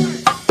 grand.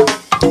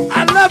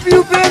 I love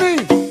you,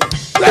 Benny.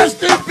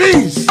 Rest in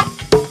peace.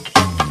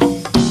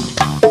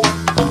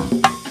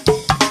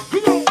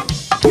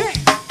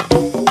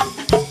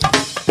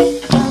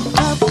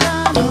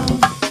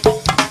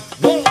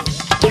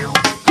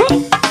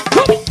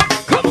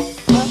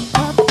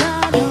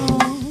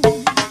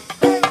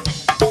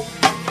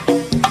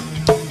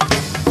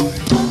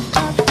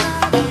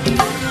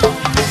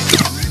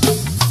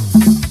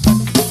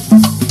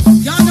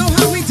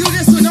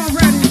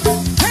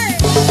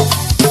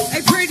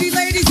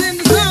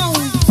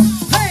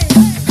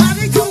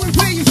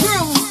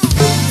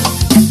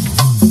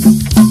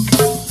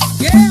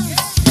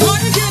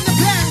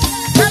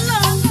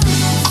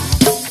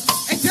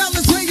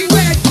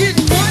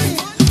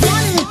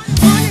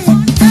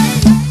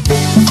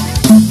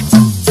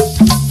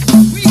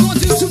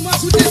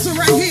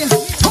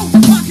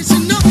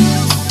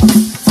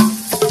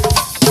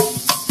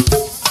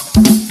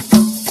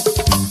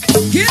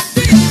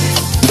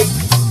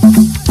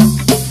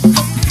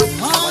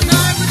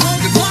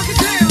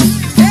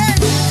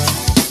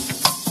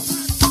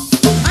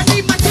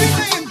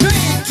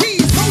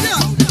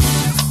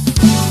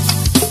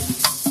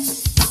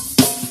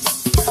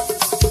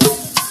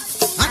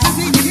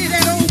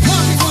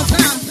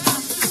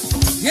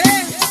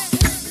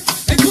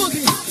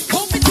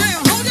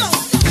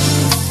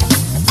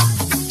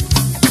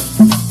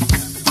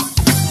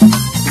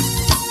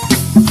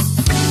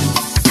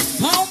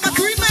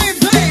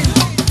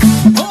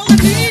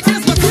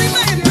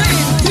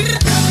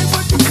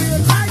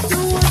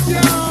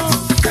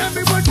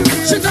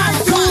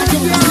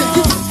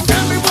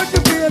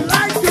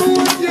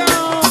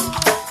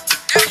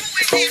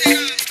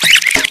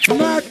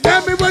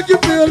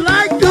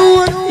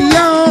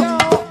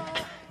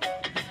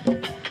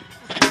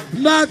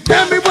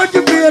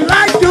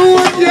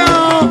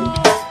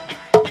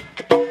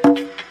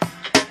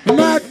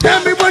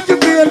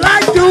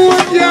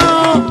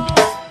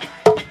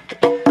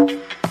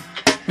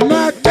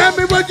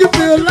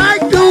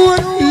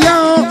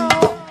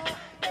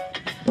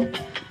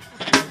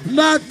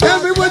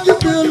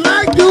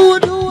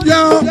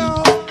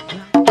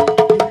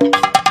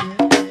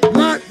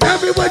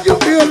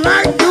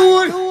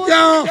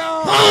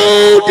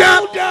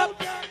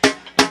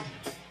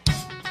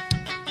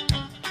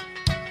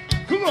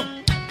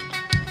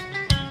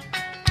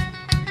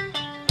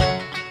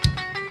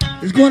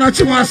 It's going out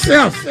to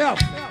myself.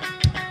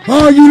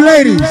 All you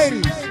ladies,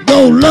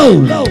 go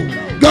low,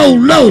 go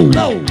low,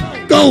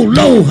 go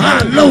low,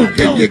 high, low,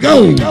 can you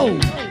go?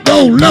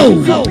 Go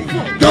low,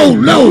 go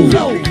low,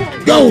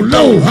 go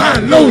low, high,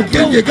 low,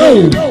 can you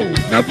go?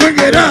 Now bring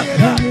it up,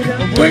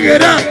 bring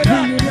it up,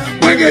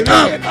 bring it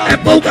up,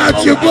 and poke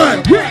out your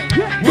butt.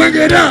 Bring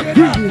it up,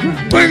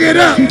 bring it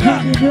up,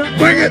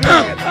 bring it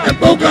up, and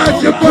poke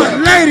out your butt.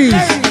 Ladies,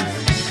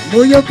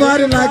 move your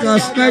body like a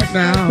snake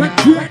now.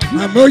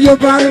 Now move your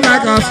body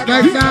like a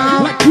snake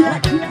now.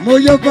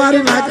 Move your body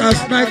like a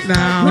snake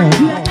now.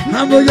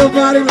 Now move your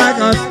body like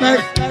a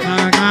snake.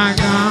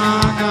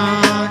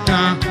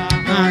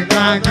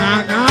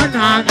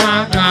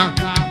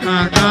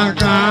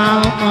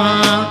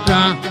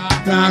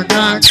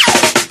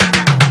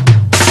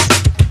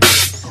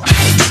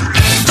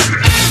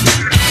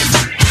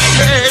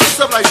 Hey,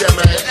 stuff like that,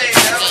 man.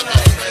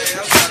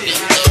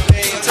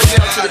 Take me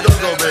out to the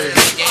go-go, man.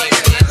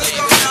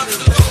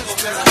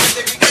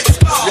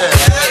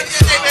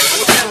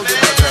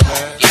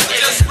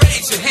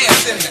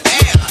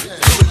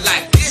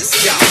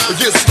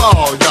 Get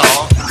small,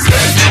 y'all.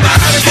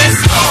 Everybody get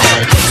small.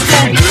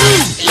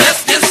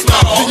 Let's get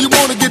small. Do you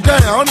wanna get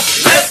down?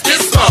 Let's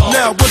get small.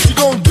 Now what you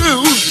gonna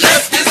do?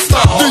 Let's get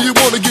small. Do you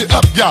wanna get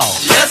up, y'all?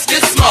 Let's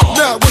get small.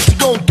 Now what you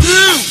gonna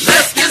do?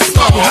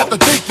 to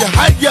take you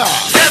higher.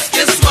 Let's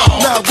get small.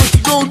 Now what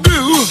you gonna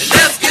do?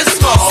 Let's get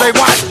small. Say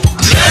what?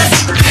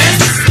 Let's get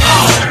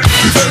small.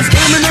 You better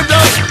scream in the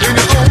dark and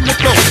you're on the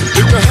floor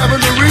if you're having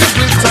a real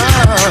good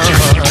time.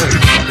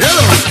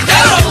 Hello,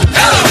 Hello,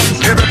 hello.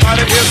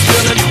 everybody is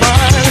feeling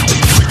fine.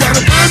 We got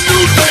a brand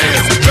new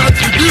dance that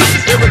you do.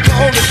 Every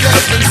call is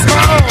getting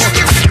small.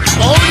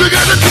 All you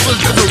gotta do is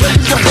just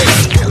raise your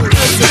hand and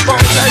raise the ball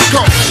that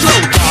call.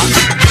 Slow down.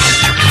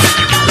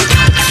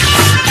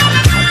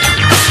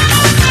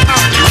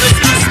 Let's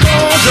get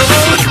small,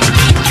 girl.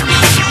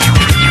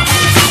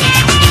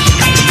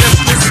 Let's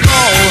get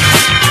small.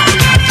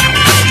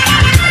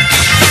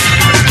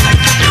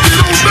 Get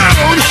on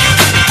down.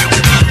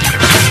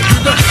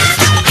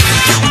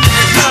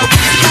 Now we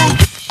go.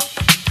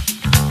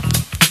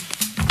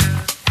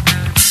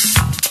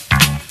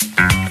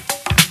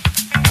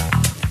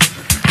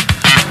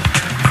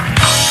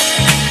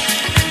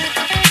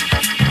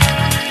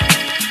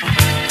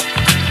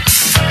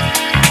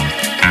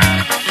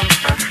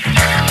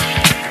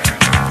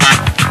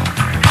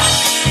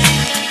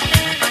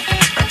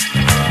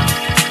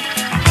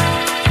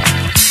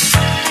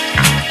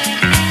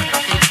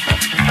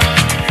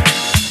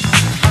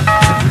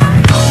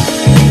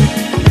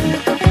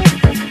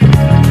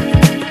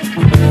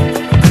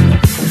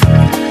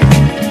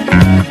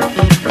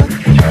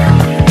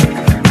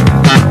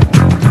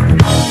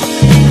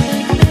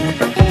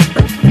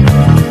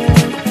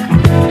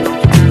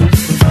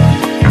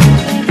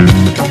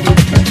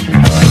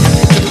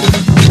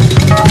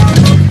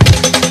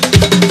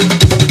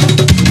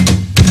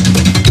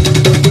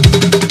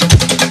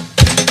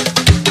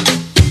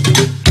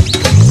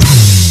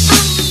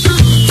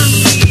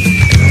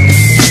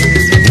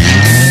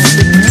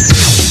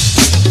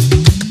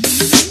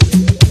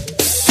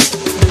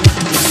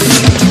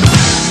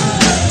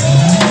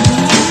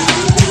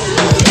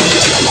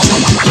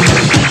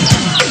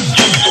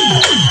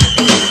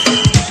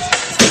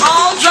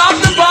 All drop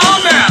the ball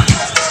now.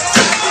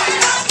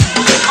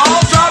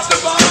 All drop the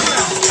ball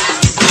now.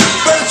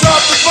 Better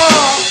drop the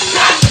ball.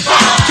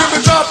 Can we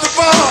drop the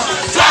ball?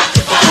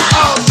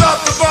 I'll drop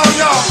the ball,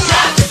 y'all.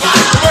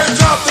 Better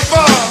drop the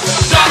ball.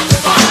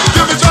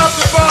 Can we drop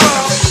the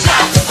ball?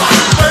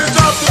 Better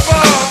drop the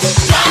ball.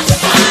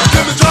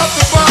 Can we drop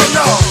the ball,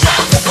 y'all?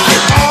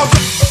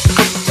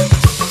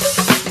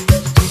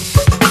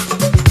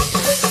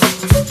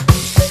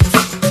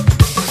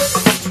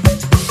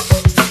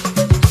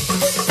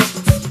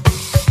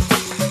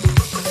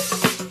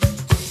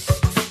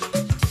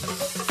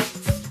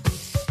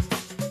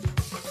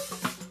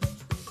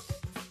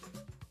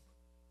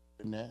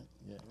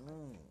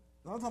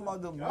 All I'm talking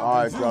about them. All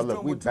right, y'all,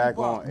 look, we back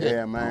on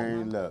air,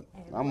 man. Look,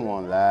 I'm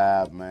on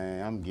live,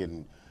 man. I'm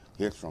getting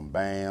hits from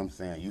Bam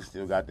saying you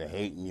still got the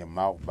hate in your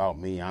mouth about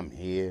me. I'm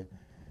here.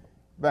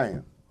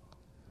 Bam.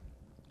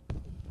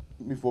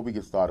 Before we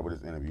get started with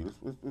this interview,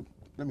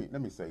 let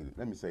me say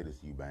this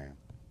to you, Bam.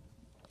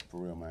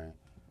 For real, man.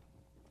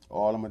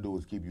 All I'm gonna do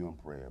is keep you in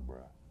prayer, bro.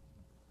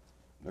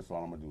 That's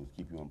all I'm gonna do is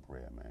keep you in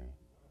prayer, man.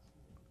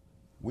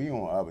 We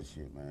on other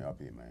shit, man,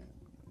 up here, man.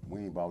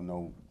 We ain't about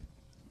no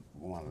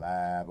going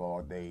live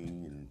all day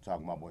and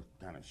talking about what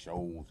kind of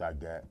shows I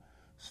got.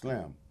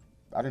 Slim,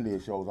 I done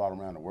did shows all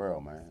around the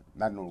world, man.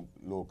 Not no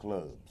little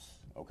clubs,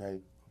 okay?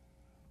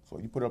 So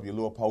you put up your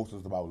little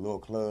posters about little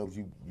clubs,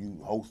 you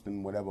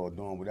hosting whatever or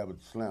doing whatever.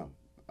 Slim,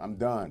 I'm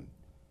done.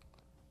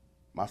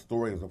 My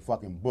story is a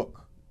fucking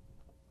book.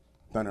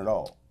 Done it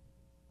all.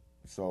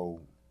 So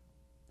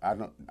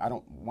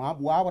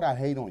why would I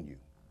hate on you?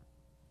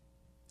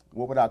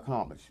 What would I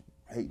accomplish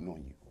hating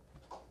on you?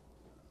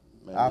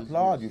 Man, I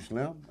applaud you,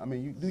 Slim. I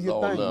mean, you do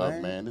your thing,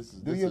 love, man. This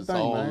do is your thing,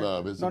 all man.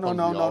 love. It's No. supposed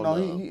to be all love.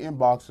 He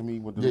inboxing me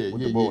with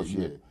the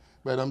bullshit. Yeah.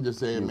 But I'm just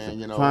saying, man,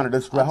 you know, trying to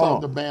distract. I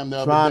talked to Bam the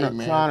other day,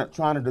 man.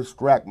 Trying to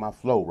distract my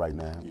flow right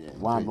now. Yeah,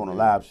 while I'm doing a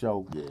live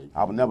show, yeah,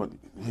 I would never hit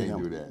can't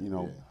him. do that, You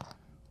know. yeah.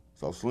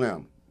 So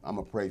Slim, I'm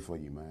gonna pray for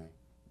you, man.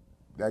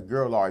 That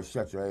girl already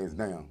shut your ass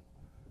down.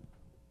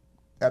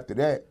 After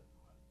that,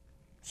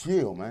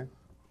 chill, man.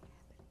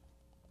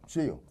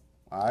 Chill.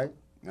 All right.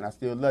 And I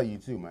still love you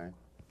too, man.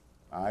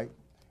 All right.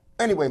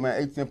 Anyway,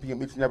 man, 8-10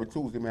 p.m. each and every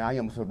Tuesday, man. I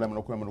am a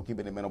subliminal criminal,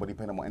 keeping it man, nobody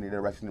depending on any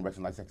direction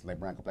like sex, like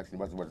brown complexion,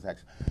 the rest of the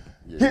sex.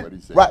 Yeah, what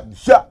he said. Right,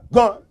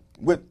 shotgun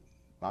with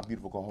my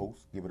beautiful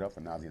co-host. Give it up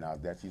for Nazi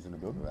Nasdaq. She's in the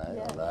building. Right.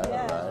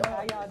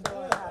 How y'all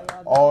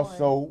doing?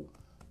 Also,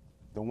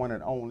 the one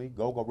and only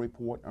Go-Go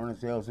Report.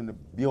 Ernest L's in the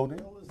building.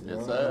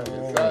 Yes, sir.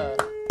 Yes, sir.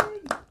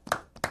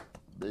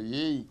 Big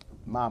E.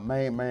 My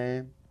main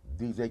man,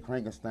 DJ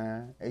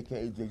Krankenstein,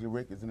 a.k.a. JJ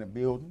Rick, is in the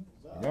building.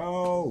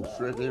 Yo.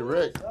 Tricky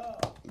Rick.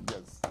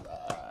 Yes,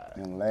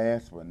 And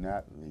last but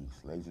not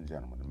least, ladies and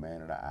gentlemen, the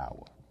man of the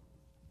hour.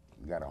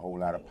 He got a whole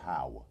lot of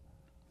power.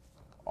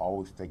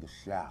 Always take a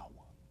shower.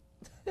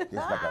 Just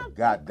like a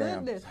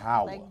goddamn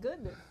tower. My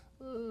goodness.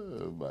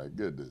 Oh, my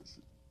goodness.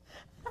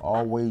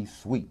 Always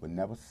sweet, but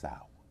never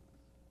sour.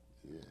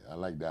 Yeah, I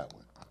like that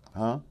one.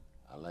 Huh?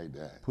 I like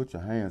that. Put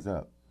your hands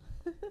up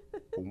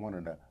for one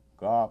of the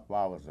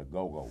godfathers of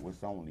Go-Go.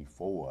 It's only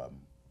 4 of them.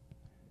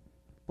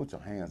 Put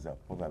your hands up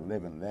for the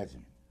living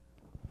legend.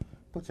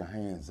 Put your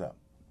hands up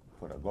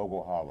for the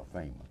Go-Go Hall of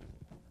Famer.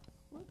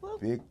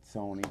 Big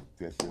Tony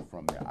Fisher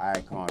from the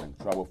Icon and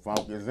Trouble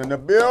Funk is in the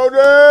building.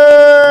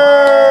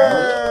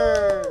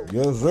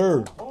 Yes,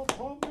 sir.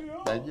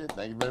 Thank you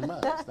very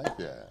much. Thank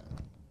you.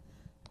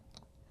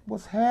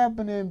 What's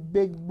happening,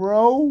 big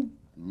bro?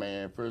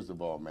 Man, first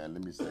of all, man,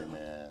 let me say,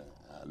 man,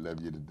 I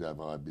love you to death,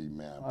 Heartbeat,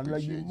 man. I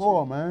love you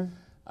more, man.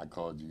 I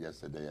called you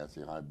yesterday. I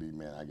said, Heartbeat,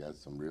 man, I got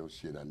some real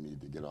shit I need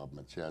to get off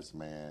my chest,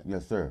 man.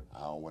 Yes, sir. I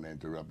don't want to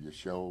interrupt your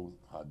show.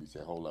 Heartbeat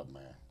said, hold up,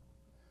 man.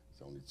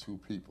 There's only two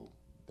people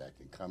that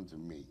can come to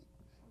me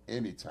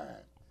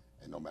anytime,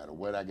 and no matter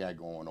what I got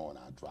going on,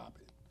 I drop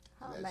it.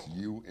 That's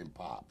you and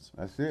Pops.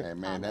 That's it.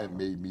 And, man, that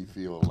made me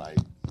feel like,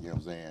 you know what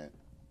I'm saying?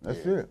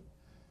 That's it.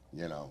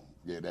 You know,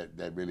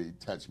 that really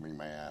touched me,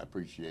 man. I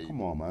appreciate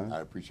Come on, man.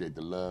 I appreciate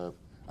the love.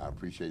 I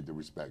appreciate the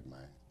respect, man.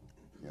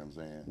 You know what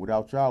I'm saying?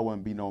 Without y'all,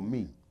 wouldn't be no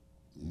me.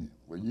 Yeah.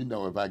 Well, you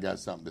know, if I got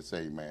something to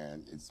say,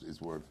 man,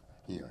 it's worth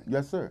hearing.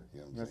 Yes, sir. You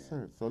know what I'm Yes,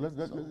 saying? sir. So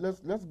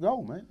let's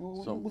go, man.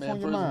 So, What's man, on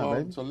your first mind, of all,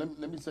 baby? so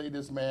let me say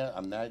this, man.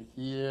 I'm not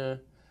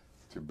here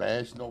to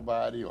bash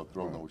nobody or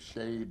throw no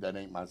shade. That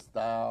ain't my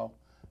style.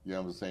 You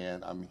know what I'm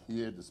saying? I'm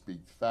here to speak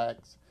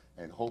facts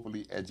and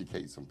hopefully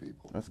educate some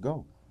people. Let's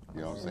go.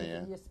 You know what I'm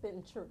saying? You're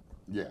spitting truth.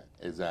 Yeah,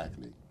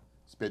 exactly.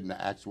 Spitting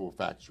the actual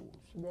factuals.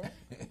 Yeah.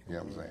 You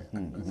know what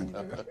I'm saying?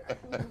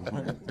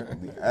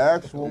 The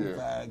actual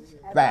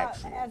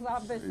facts. As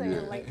I've been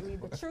saying lately,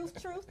 the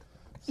truth.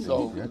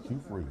 So, Set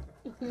you free.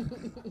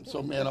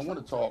 So, man, I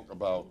want to talk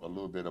about a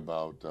little bit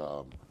about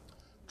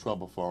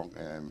Trouble Funk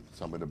and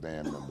some of the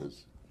band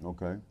members.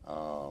 Okay.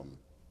 A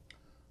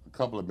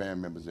couple of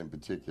band members in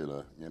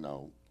particular, you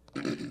know,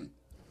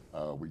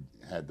 we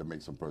had to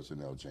make some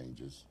personnel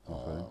changes.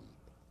 Okay.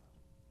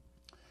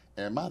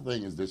 And my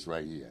thing is this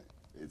right here.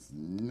 It's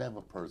never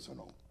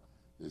personal.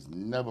 It's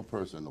never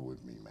personal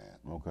with me, man.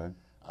 Okay.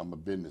 I'm a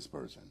business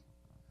person.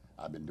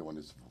 I've been doing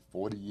this for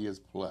 40 years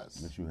plus.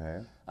 Yes, you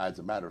have. As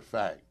a matter of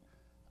fact,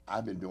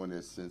 I've been doing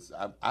this since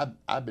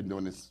I've been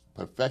doing this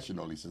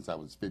professionally since I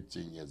was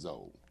 15 years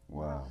old.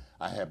 Wow.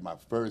 I had my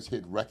first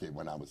hit record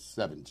when I was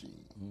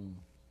 17.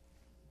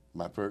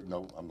 My first,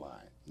 no, I'm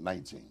lying,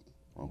 19.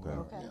 Okay.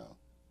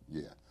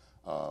 Yeah.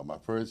 My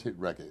first hit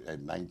record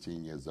at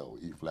 19 years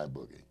old, E Flat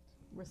Boogie.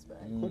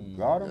 Respect. Good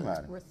God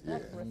Almighty.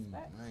 Respect.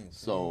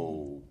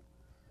 So,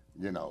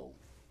 you know,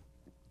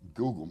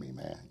 Google me,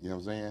 man. You know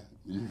what I'm saying?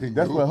 You can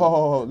That's what.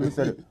 Hold. Let me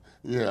say it.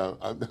 Yeah.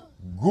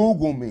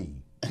 Google me.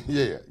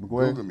 Yeah. Go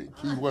ahead. Google me.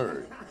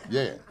 Keyword.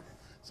 Yeah.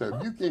 So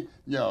if you can,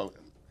 you know,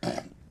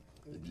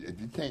 if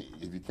you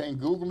can't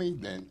Google me,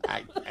 then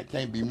I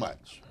can't be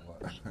much.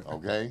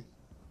 Okay.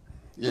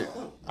 Yeah.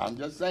 I'm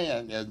just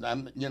saying.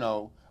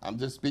 I'm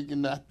just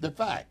speaking the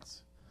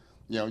facts.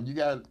 You know, you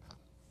got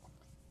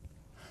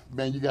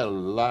a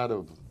lot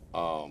of.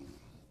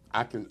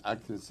 I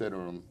consider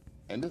them.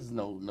 And this is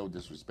no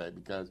disrespect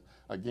because,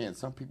 again,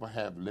 some people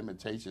have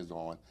limitations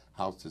on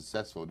how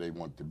successful they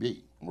want to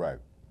be. Right.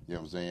 You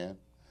know what I'm saying?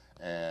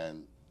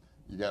 And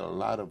you got a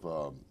lot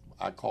of,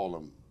 I call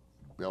them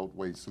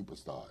Beltway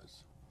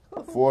superstars.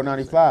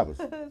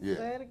 495ers. Yeah.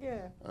 Say it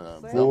again.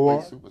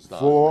 Beltway superstars.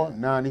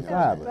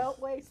 495ers.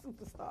 Beltway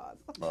superstars.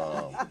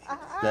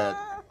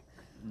 That,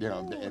 you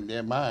know, in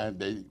their mind,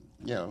 they,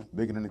 you know.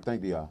 Bigger than they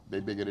think they are. They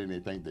bigger than they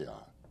think they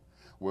are.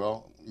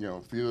 Well, you know,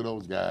 a few of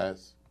those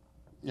guys,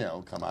 you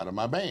know, come out of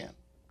my band.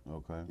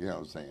 Okay. You know what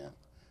I'm saying?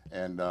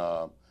 And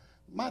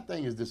my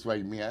thing is this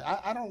way, man.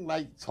 I don't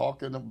like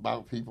talking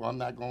about people. I'm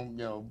not going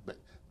to, you know,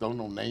 throw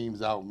no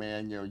names out,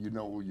 man. You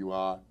know who you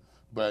are.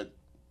 But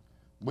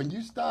when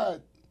you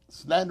start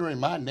slandering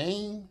my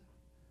name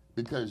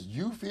because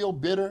you feel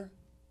bitter,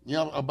 you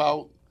know,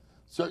 about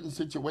certain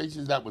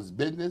situations that was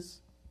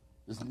business,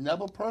 it's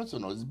never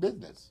personal. It's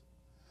business.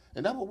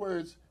 In other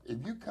words, if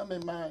you come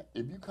in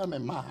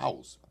my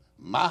house,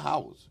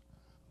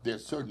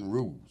 there's certain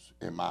rules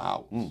in my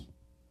house.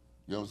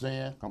 You know what I'm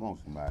saying? Come on,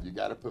 somebody. You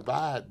got to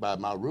provide by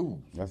my rules.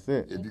 That's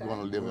it. If you're going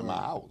to live in my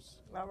house.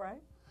 All right.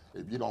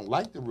 If you don't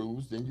like the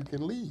rules, then you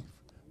can leave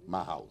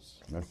my house.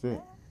 That's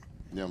it.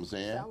 You know what I'm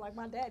saying? Sound like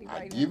my daddy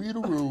I right give now. you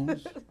the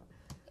rules,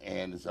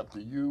 and it's up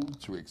to you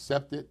to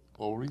accept it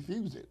or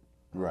refuse it.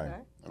 Right.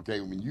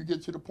 Okay, when you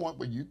get to the point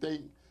where you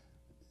think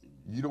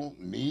you don't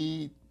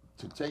need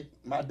to take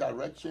my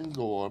directions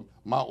or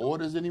my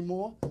orders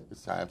anymore,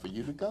 it's time for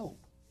you to go.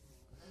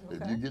 Okay.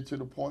 If you get to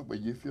the point where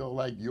you feel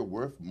like you're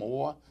worth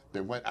more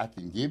than what I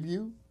can give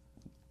you,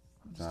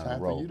 it's time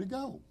for you to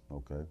go.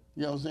 Okay.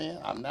 You know what I'm saying?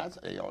 I'm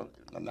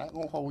not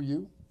gonna hold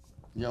you.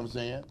 You know what I'm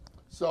saying?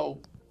 So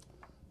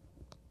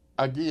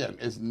again,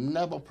 it's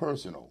never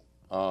personal.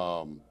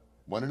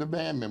 One of the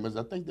band members,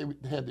 I think they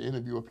had the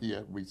interview up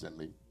here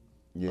recently.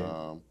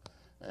 Yeah.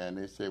 And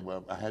they said,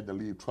 well, I had to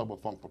leave Trouble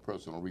Funk for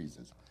personal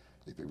reasons.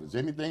 If it was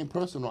anything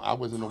personal, I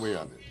wasn't aware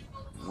of it.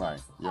 Right.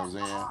 You know what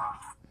I'm saying?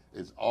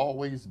 It's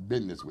always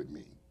business with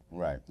me.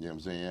 Right. You know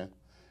what I'm saying?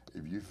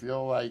 If you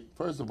feel like,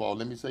 first of all,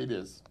 let me say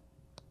this.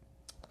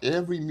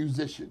 Every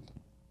musician,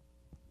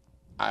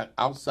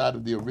 outside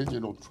of the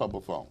original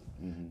Trouble Funk,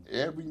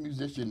 every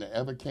musician that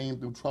ever came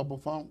through Trouble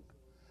Funk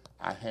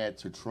I had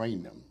to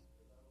train them.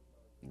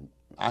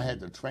 I had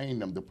to train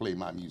them to play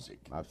my music.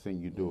 I've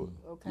seen you do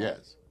it. Okay.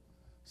 Yes.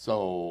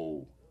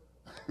 So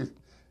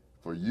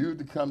for you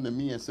to come to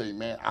me and say,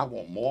 man, I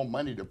want more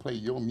money to play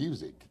your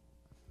music,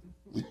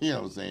 you know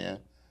what I'm saying?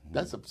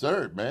 That's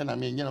absurd, man. I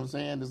mean, you know what I'm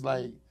saying? It's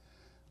like,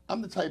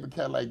 I'm the type of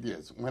cat like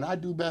this. When I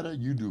do better,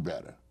 you do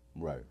better.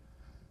 Right.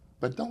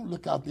 But don't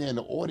look out there in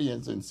the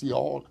audience and see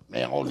all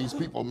these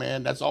people,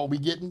 man, that's all we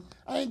getting.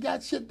 I ain't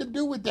got shit to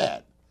do with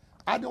that.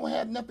 I don't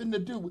have nothing to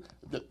do with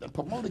the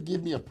promoter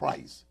give me a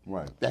price.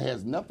 Right. That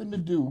has nothing to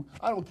do.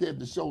 I don't care if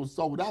the show is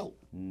sold out.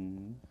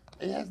 Mm-hmm.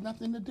 It has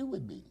nothing to do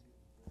with me.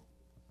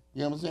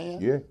 You know what I'm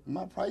saying? Yeah.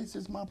 My price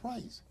is my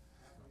price.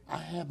 I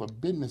have a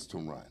business to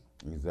run.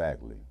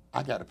 Exactly.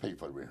 I got to pay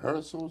for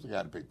rehearsals. I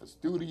got to pay for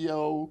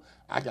studio.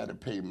 I got to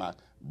pay my,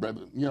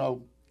 you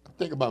know,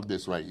 think about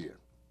this right here.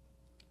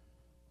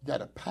 You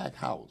got a packed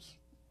house.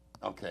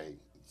 Okay,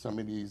 some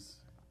of these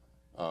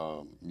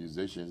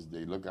musicians,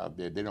 they look out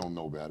there, they don't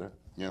know better,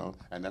 you know,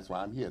 and that's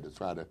why I'm here to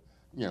try to,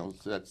 you know,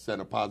 set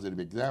a positive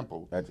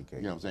example. Educate.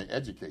 You know what I'm saying?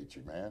 Educate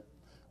you, man.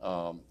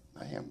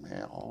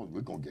 Man,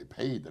 we're going to get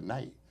paid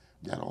tonight.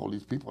 Got all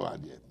these people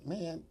out there.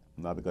 Man.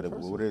 No, because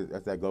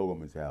that's that go-go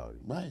mentality.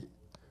 Right.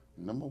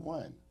 Number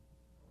one.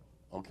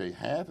 Okay,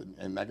 half,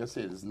 and like I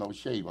said, there's no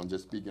shade. I'm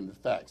just speaking the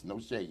facts, no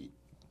shade.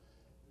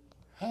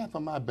 Half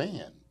of my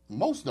band,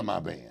 most of my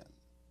band,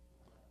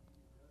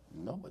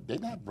 no, but they're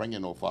not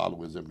bringing no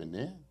followers up in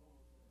there.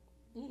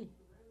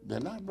 They're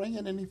not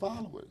bringing any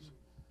followers.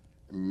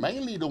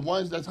 Mainly the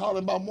ones that's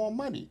hollering about more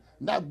money.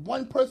 Not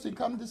one person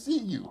come to see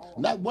you.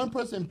 Not one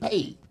person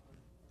paid.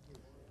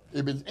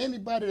 If it's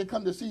anybody that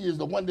come to see you, is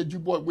the one that you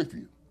brought with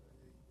you.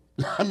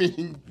 I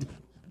mean,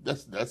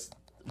 that's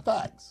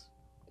facts.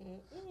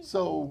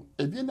 So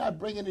if you're not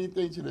bringing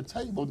anything to the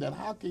table, then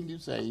how can you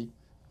say,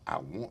 I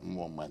want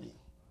more money?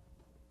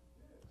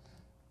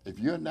 If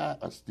you're not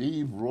a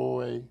Steve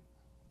Roy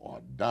or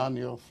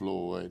Daniel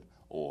Floyd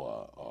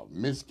or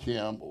Miss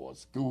Kim or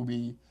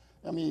Scooby,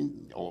 I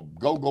mean, or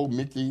Go-Go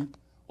Mickey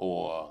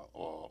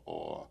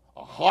or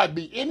a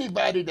Heartbeat,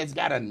 anybody that's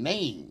got a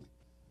name,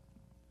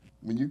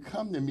 when you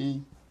come to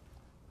me,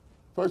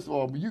 first of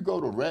all, when you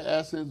go to Red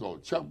Essence or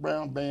Chuck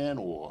Brown Band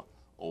or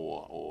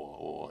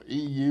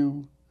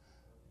EU,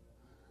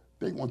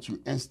 they want you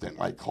instant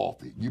like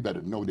coffee. You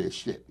better know their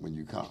shit when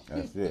you come.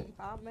 That's it.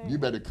 You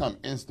better come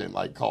instant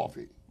like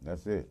coffee.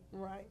 That's it.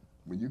 Right.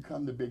 When you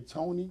come to Big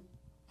Tony,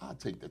 I'll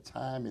take the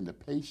time and the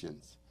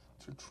patience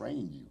to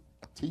train you,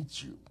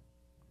 teach you.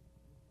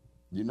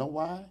 You know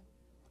why?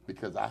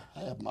 Because I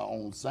have my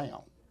own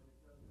sound.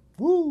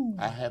 Woo!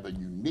 I have a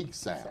unique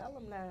sound. Tell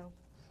them now.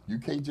 You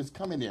can't just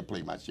come in there and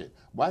play my shit.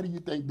 Why do you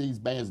think these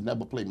bands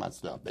never play my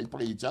stuff? They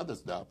play each other's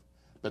stuff,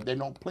 but they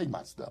don't play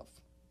my stuff.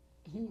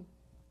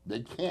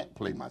 They can't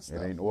play my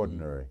stuff. It ain't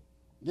ordinary.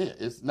 Yeah,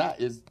 it's not.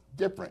 It's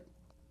different.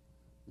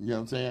 You know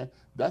what I'm saying?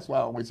 That's why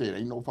I always say it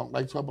ain't no funk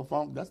like Trouble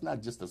Funk. That's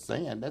not just a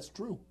saying. That's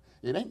true.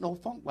 It ain't no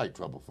funk like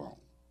Trouble Funk.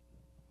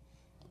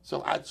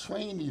 So I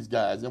train these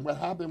guys, and what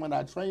happened when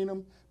I train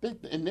them,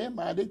 in their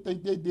mind, they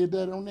think they did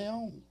that on their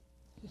own.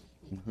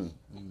 You know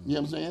what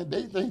I'm saying?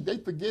 They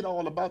forget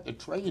all about the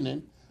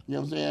training, you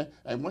know what I'm saying?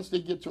 And once they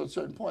get to a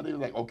certain point, they're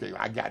like, okay,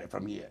 I got it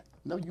from here.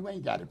 No, you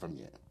ain't got it from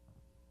here.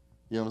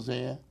 You know what I'm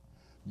saying?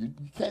 You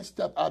can't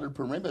step out of the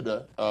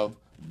perimeter of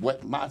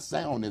what my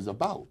sound is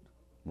about.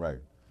 Right.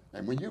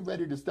 And when you're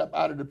ready to step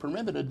out of the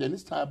perimeter, then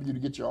it's time for you to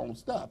get your own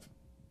stuff.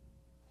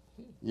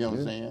 You know what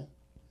I'm saying?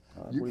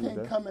 You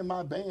can't come in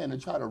my band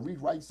and try to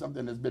rewrite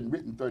something that's been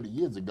written 30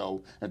 years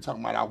ago and talk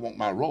about I want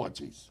my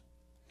royalties.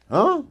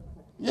 Huh?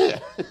 Yeah.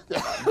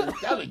 I'm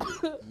telling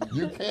you.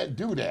 You can't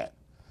do that.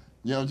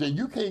 You know what I'm saying?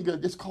 You can't go,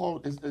 it's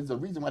a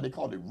reason why they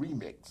call it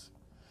remix.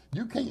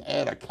 You can't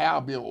add a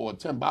cowbell or a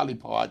timbali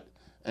part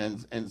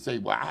and say,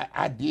 well,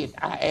 I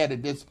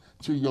added this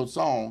to your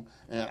song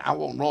and I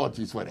want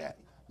royalties for that.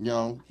 You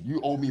know,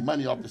 you owe me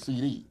money off the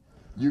CD.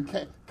 You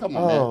can't, come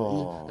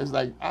on, man. It's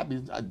like,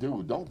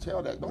 dude, don't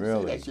tell that. Don't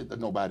say that shit to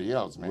nobody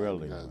else, man.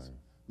 Really? Because,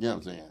 you know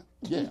what I'm saying?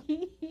 Yeah.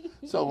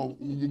 So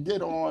you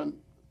get on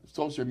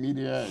social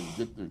media and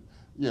get the,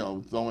 you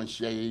know, throwing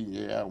shade,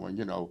 when,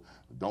 you know,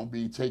 don't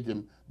be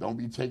taking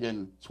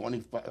 $125,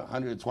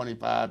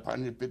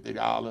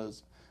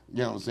 $150, you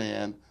know what I'm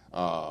saying,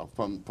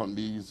 from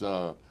these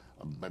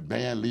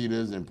band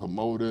leaders and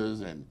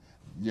promoters and,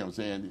 you know what I'm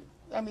saying.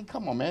 I mean,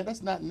 come on, man,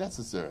 that's not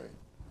necessary.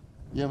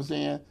 You know what I'm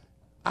saying?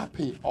 I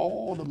pay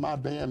all of my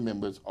band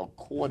members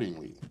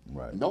accordingly.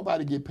 Right.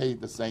 Nobody get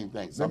paid the same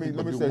thing. Some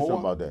people do more. Let me say something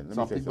about that.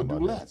 Some people do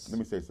less. Let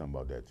me say something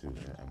about that too,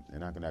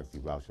 and I can actually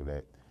vouch for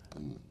that.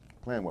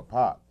 Playing with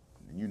Pop,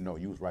 you know,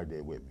 you was right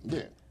there with me.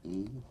 Yeah.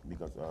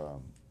 Because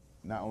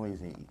not only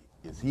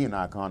is he an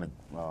iconic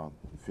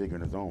figure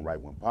in his own right.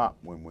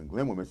 When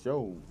Glenn would miss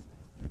shows,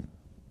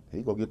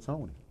 he go get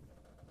Tony,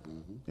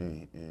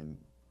 and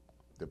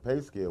the pay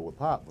scale with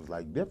Pop was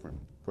like different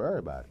for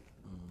everybody.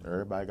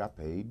 Everybody got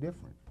paid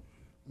different.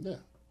 Yeah.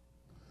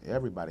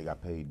 Everybody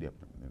got paid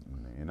different,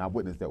 and I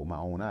witnessed that with my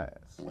own eyes.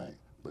 Right.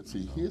 But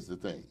see, here's the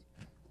thing.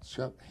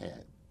 Chuck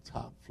had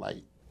top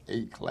flight,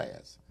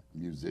 A-class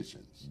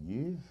musicians.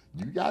 Yeah.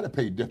 You got to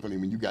pay differently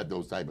when you got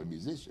those type of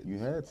musicians. You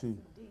had to. You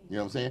know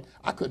what I'm saying?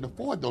 I couldn't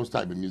afford those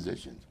type of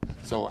musicians.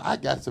 So I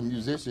got some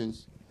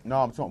musicians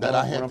I'm talking that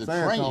I had to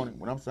train. Tony,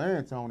 what I'm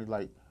saying, Tony,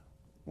 like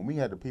when we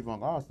had the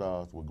P-Funk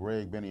All-Stars with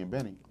Greg, Benny, and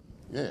Benny.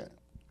 Yeah.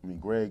 I mean,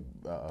 Greg,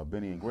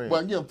 Benny, and Greg.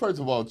 Well, first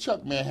of all,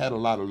 Chuck, man, had a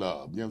lot of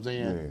love. You know what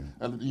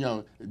I'm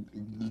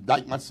saying?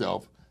 Like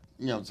myself,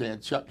 you know what I'm saying?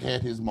 Chuck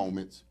had his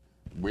moments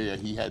where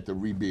he had to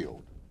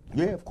rebuild.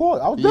 Yeah, of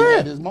course. I was He there.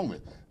 had his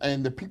moment.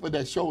 And the people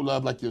that show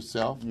love like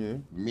yourself,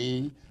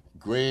 me,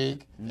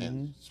 Greg,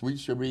 and Sweet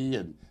Cherie,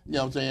 and, you know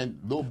what I'm saying,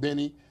 Lil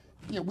Benny,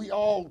 we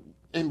all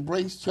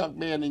embrace Chuck,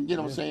 man, and, you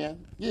know what I'm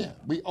saying? Yeah,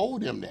 we owe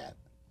them that.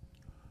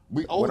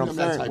 We owe them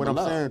that type of love.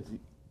 What I'm saying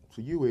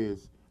to you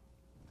is,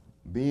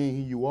 being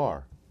who you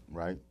are,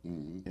 right?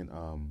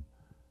 And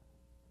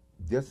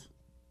just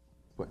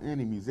for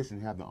any musician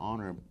to have the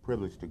honor and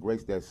privilege to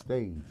grace that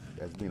stage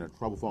as being a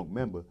Trouble Funk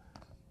member,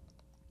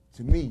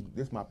 to me,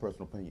 this is my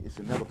personal opinion, it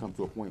should never come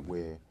to a point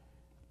where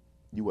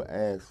you would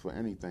ask for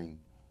anything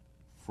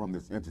from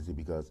this entity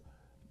because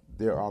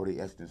they're already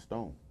etched in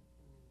stone.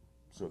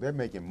 So they're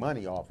making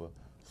money off of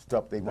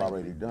stuff they've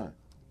already done.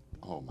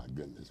 Oh my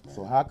goodness, man.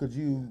 So how could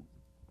you,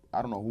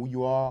 I don't know who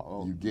you are.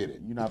 Or you get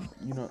it. You're not,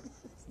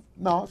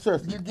 no,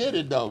 seriously. You get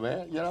it though,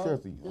 man.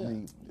 Seriously. Yeah. I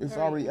mean, it's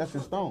already etched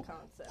in stone.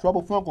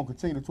 Trouble Funk gonna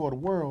continue to tour the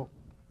world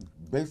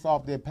based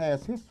off their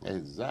past history.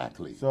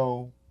 Exactly.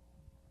 So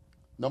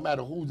no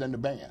matter who's in the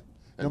band,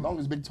 as long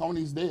as Big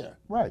Tony's there,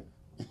 right,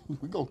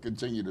 we're gonna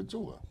continue to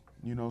tour.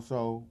 That's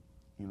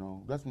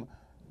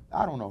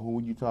I don't know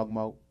who you talking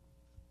about,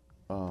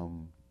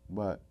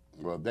 but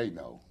well, they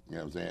know. You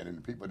know what I'm saying, and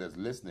the people that's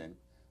listening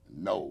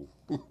know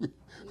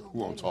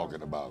who I'm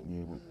talking about.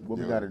 Yeah, what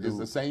we got to do? It's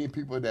the same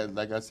people that,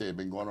 like I said,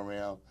 been going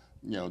around,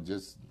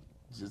 just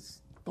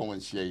throwing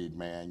shade,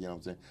 man. You know what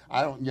I'm saying?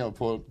 I don't,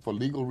 for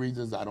legal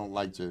reasons, I don't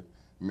like to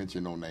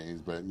mention no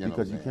names, but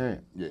because you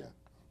can't. Yeah,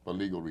 for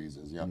legal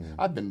reasons.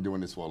 I've been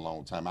doing this for a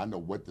long time. I know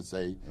what to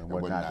say and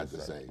what not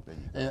to say.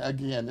 And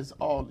again, it's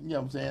all, you know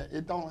what I'm saying?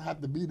 It don't have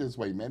to be this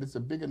way, man. It's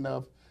a big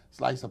enough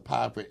slice of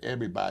pie for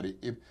everybody.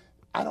 If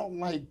I don't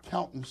like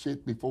counting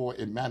shit before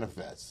it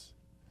manifests.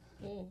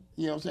 You know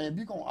what I'm saying? If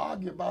you're going to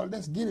argue about it,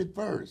 let's get it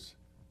first.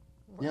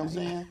 You know what I'm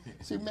saying?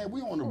 See, man, we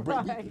on a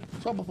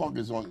break. Trouble Funk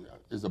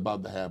is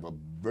about to have a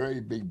very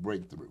big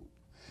breakthrough.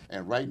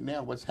 And right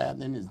now what's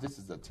happening is this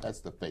is a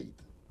test of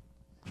faith.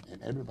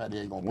 And everybody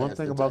ain't going to pass the test.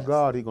 One thing about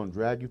God, He's going to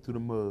drag you through the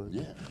mud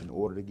in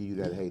order to give you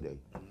that heyday.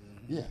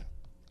 Yeah.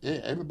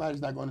 Yeah,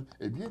 everybody's not going to,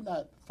 if you're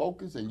not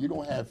focused and you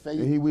don't have faith,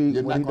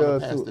 you're not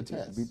going to pass the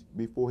test.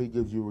 Before He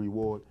gives you a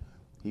reward,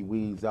 He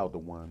weeds out the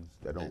ones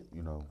that don't,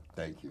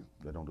 Thank you.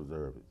 That don't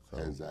deserve it. So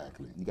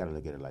exactly. You got to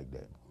look at it like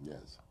that.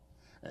 Yes.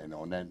 And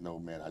on that note,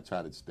 man, I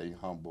try to stay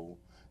humble,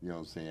 you know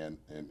what I'm saying,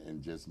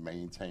 and just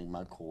maintain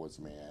my course,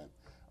 man.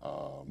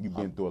 You've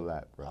been through a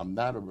lot, bro. I'm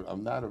not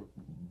a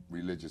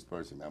religious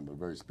person, man. I'm a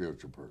very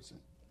spiritual person.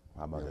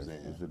 How about that?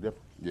 There's a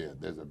difference. Yeah,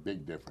 there's a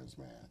big difference,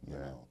 man. You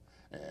know,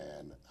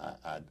 and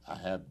I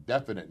have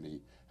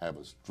definitely have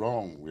a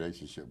strong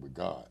relationship with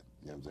God.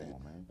 You know what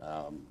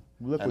I'm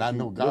saying? And I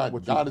know God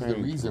is the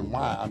reason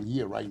why I'm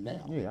here right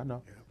now. Yeah, I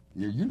know.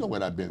 You know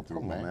what I've been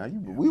through,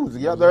 man. We was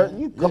together.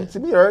 You come to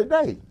me every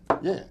day.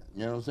 Yeah,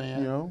 you know what I'm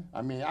saying?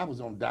 I mean, I was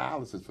on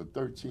dialysis for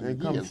 13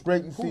 years. Come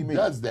straight and see me. Who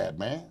does that,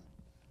 man?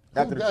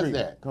 After Who the does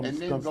treatment, that?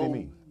 come go, see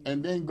me.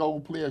 And then go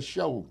play a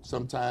show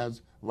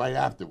sometimes right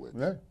afterwards.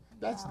 Yeah.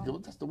 That's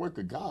the work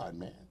of God,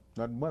 man.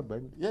 Nothing but,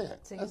 baby. Yeah,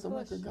 that's the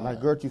work of God.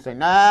 Like Gertrude say,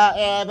 now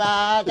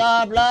ever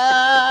the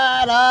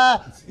blood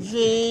of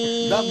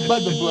Jesus. Nothing but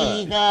the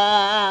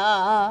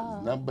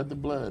blood. Nothing but the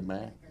blood,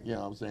 man. You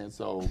know what I'm saying?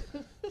 So,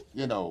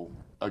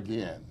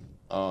 again,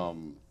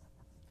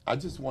 I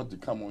just want to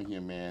come on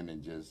here, man,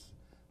 and just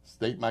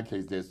state my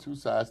case. There's two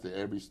sides to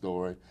every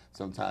story.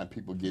 Sometimes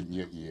people get in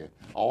your ear.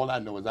 All I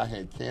know is I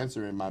had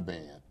cancer in my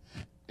band.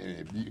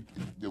 And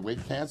the way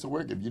cancer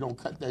works, if you don't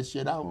cut that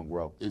shit out,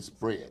 it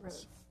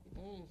spreads.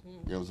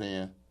 You know what I'm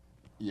saying?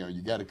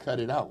 You got to cut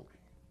it out.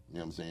 You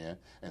know what I'm saying?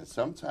 And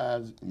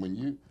sometimes when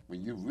you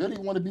really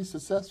want to be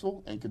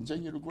successful and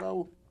continue to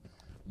grow,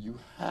 you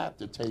have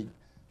to take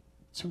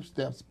 2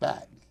 steps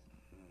back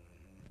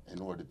in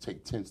order to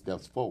take 10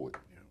 steps forward.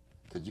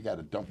 Because you got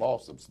to dump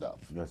off some stuff.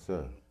 Yes,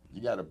 sir.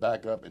 You got to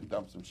back up and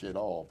dump some shit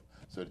off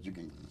so that you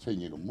can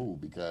continue to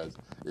move. Because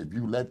if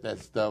you let that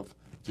stuff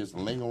just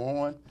linger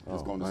on,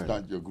 it's going to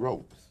stunt your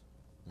growth.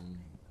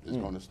 It's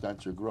going to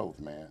stunt your growth,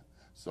 man.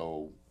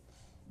 So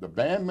the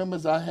band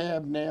members I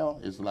have now,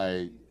 it's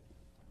like,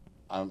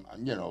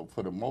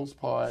 for the most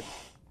part,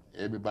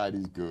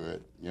 everybody's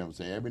good. You know what I'm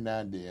saying? Every now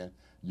and then,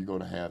 you're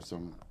going to have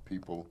some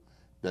people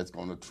that's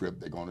going to trip.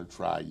 They're going to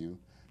try you.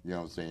 You know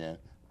what I'm saying?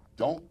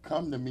 Don't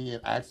come to me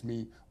and ask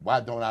me, why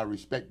don't I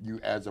respect you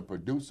as a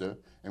producer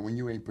and when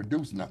you ain't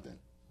produced nothing?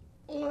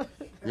 You know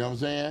what I'm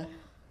saying?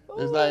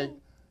 It's like,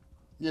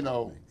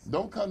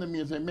 don't come to me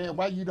and say, man,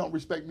 why you don't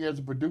respect me as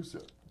a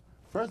producer?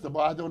 First of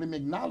all, I don't even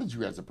acknowledge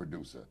you as a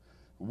producer.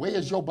 Where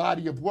is your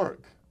body of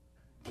work?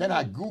 Can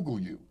I Google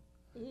you?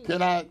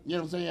 Can I, you know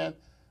what I'm saying?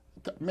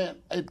 Man,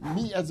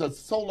 me as a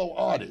solo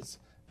artist,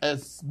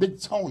 as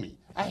Big Tony,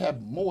 I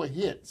have more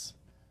hits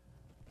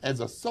as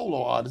a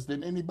solo artist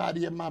than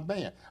anybody in my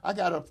band. I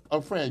got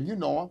a friend, you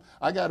know him.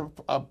 I got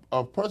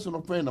a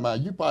personal friend of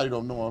mine. You probably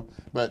don't know him,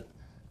 but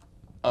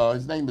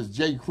his name is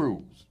Jay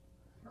Cruz.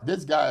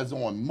 This guy is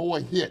on more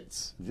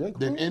hits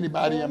than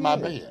anybody in my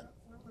band.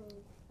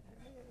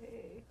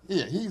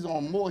 Yeah, he's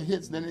on more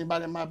hits than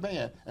anybody in my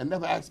band and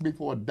never asked me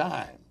for a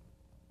dime.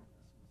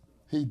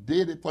 He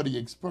did it for the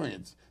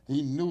experience.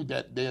 He knew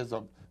that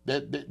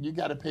that you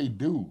got to pay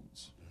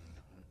dues.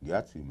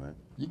 Got to, man.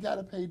 You got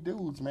to pay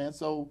dues, man.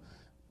 So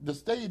the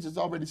stage is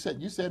already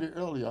set. You said it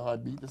earlier,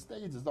 Heartbeat. The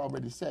stage is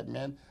already set,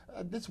 man.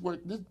 This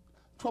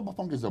Trouble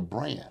Funk is a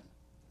brand.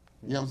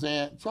 You know what I'm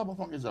saying? Trouble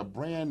Funk is a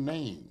brand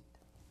name.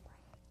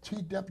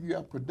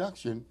 TWF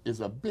Production is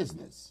a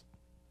business.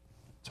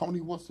 Tony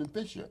Wilson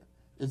Fisher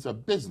is a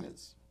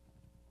business.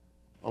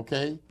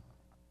 Okay?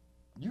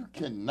 You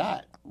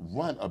cannot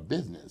run a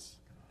business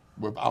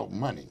without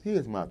money.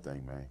 Here's my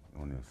thing, man,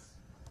 on this.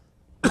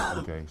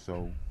 Okay,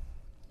 so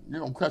you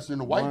don't question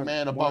the white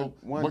man about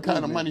what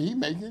kind of money he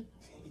making.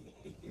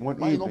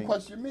 Why you gonna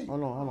question me?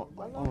 Hold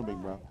on, big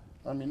bro.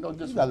 I mean, no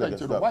disrespect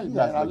to the white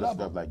man. I love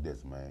stuff like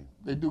this, man.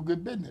 They do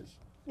good business.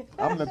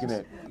 I'm looking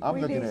at.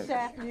 We need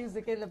shack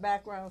music in the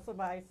background.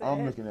 Somebody said.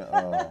 I'm looking at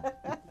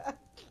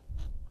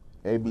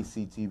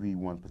ABC TV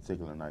one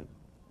particular night.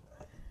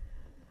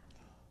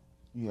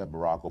 You had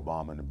Barack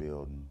Obama in the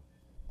building.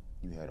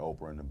 You had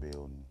Oprah in the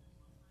building.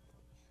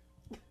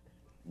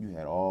 You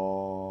had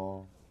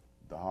all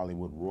the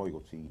Hollywood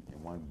royalty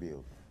in one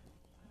building.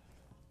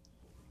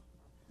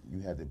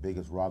 You had the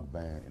biggest rock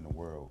band in the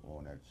world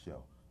on that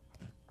show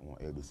on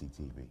ABC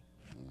TV.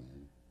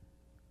 Mm-hmm.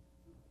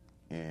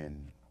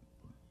 And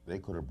they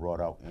could have brought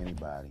out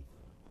anybody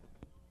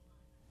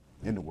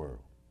in the world.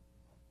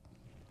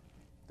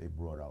 They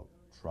brought out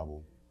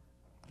Trouble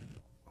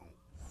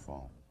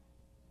Funk.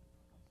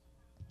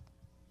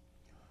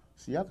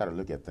 See, I gotta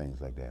look at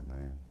things like that,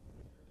 man.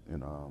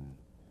 And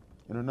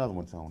another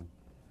one, Tony,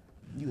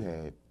 you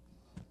had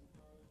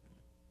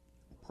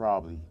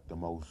probably the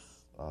most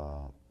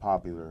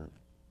popular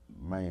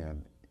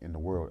man in the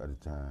world at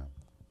the time,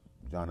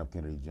 John F.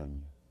 Kennedy Jr.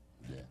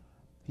 Yeah.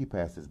 He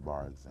passed his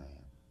bar exam.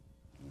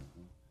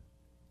 Mm-hmm.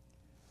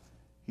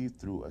 He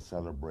threw a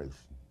celebration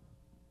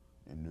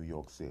in New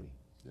York City.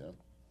 Yep.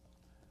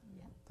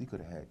 He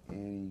could have had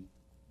any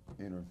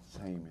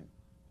entertainment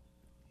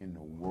in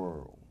the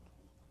world.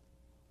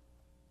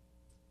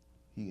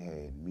 He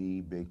had me,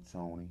 Big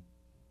Tony,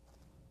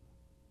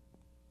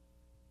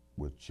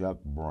 with Chuck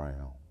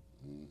Brown.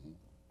 Mm-hmm.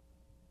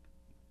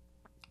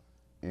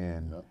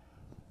 And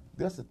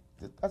that's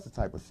the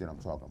type of shit I'm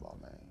talking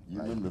about, man.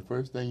 You remember the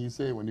first thing he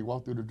said when he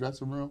walked through the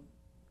dressing room?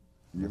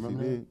 You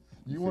remember that?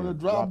 You He want to said,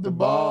 drop the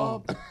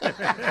bomb?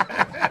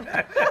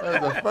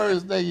 That was the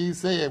first thing he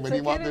said when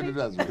he walked through the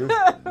dressing room.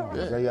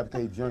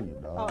 JFK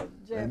Jr., dog.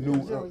 Oh, And JFK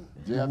knew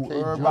Jr. who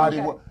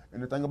everybody was.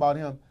 And the thing about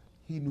him,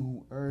 he knew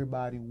who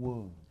everybody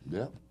was.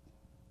 Yep.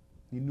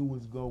 He knew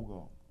his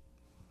go-go.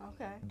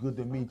 Okay. Good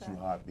to meet you,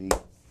 Heartbeat.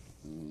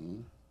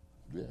 Mm-hmm.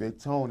 Yeah. Big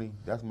Tony,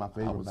 that's my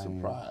favorite I was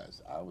band.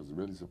 surprised. I was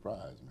really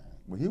surprised, man.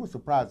 Well, he was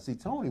surprised to see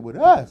Tony with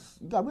us.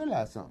 You got to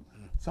realize something.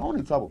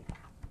 Tony Trouble.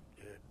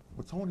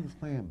 But Tony was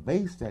playing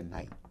bass that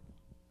night.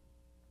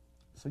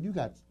 So you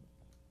got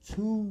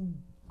two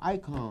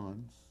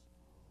icons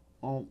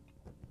on.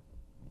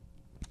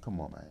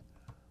 Come on, man.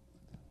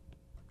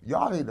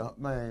 Y'all need to,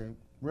 man,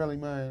 really,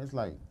 man, it's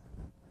like,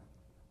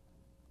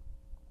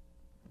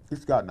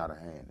 it's gotten out of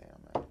hand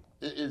now, man.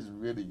 It's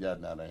really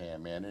gotten out of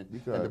hand, man. And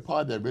Because- the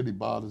part that really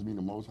bothers me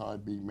the most,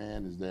 Heartbeat,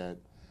 man, is that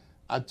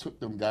I took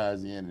them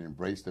guys in and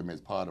embraced them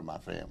as part of my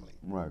family.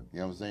 Right. You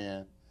know what I'm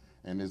saying?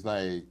 And it's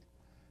like,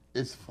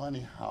 it's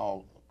funny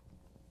how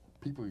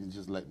people can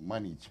just let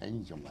money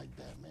change them like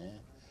that, man.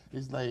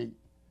 It's like,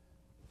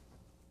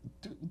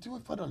 do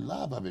it for the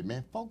love of it,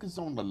 man. Focus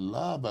on the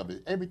love of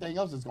it. Everything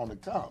else is going to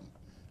come.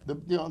 You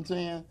know what I'm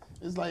saying?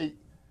 It's like,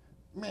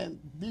 man,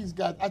 these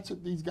guys, I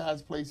took these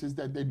guys places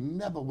that they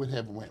never would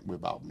have went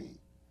without me.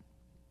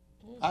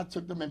 I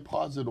took them in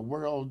parts of the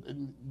world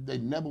and they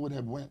never would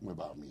have went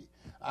without me.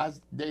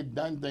 They've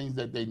done things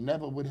that they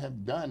never would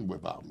have done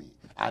without me.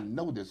 I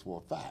know this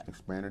for a fact.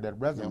 Expanded that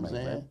resume, You know what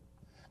I'm saying?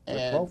 man.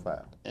 That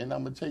profile. And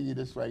I'm going to tell you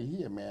this right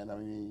here, man. I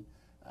mean,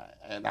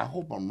 and I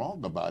hope I'm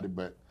wrong about it,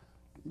 but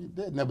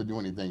they'll never do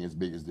anything as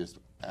big as this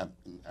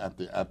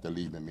after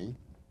leaving me.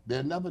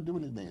 They'll never do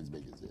anything as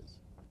big as this.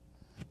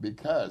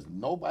 Because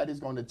nobody's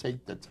going to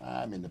take the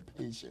time and the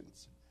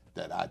patience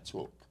that I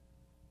took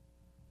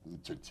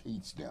to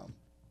teach them.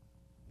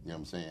 You know what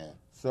I'm saying?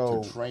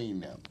 So- to train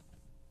them.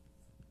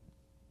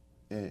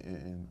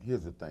 And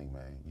here's the thing,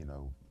 man. You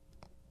know,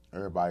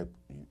 everybody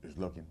is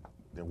looking.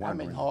 They're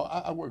wondering.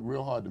 I work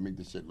real hard to make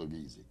this shit look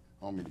easy.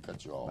 I don't mean to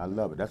cut you off. I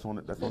love it. That's on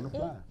the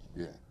fly.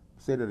 Yeah.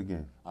 Say that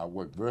again. I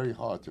work very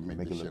hard to make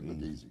Make this it shit look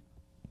look easy. easy.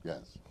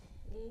 Yes.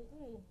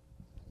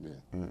 Yeah.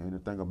 And the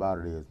thing about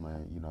it is,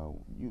 man, you know,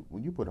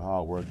 when you put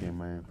hard work in,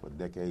 man, for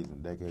decades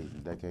and decades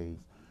and decades,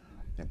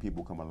 and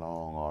people come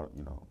along, or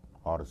you know,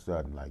 all of a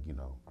sudden, like, you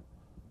know,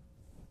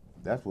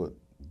 that's what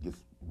just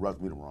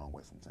rubs me the wrong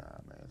way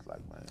sometimes, man. It's like,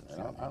 man.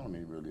 And I don't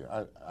even really,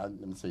 let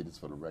me say this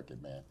for the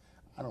record, man.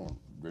 I don't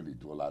really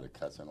do a lot of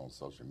cussing on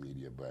social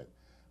media, but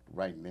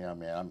right now,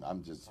 man,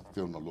 I'm just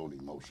feeling a little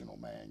emotional,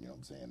 man. You know what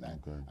I'm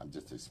saying? I'm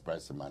just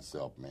expressing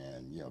myself,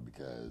 man, you know,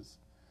 because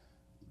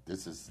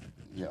this is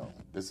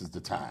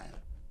the time.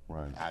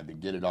 Right. I had to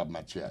get it off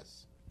my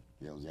chest.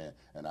 You know what I'm saying?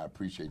 And I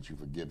appreciate you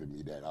for giving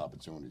me that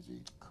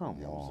opportunity. Come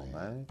you know what on, I'm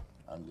saying? man.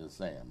 I'm just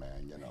saying,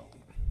 man, you know.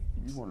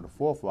 You one of the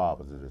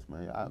forefathers of this,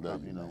 man. I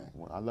Love you, you know,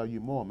 man. I love you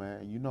more,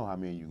 man. You know how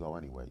me and you go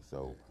anyway.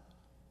 So,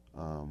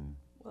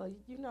 Well,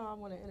 you know, I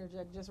want to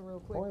interject just real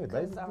quick Go ahead,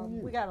 because baby. Go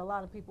ahead. we got a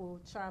lot of people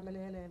chiming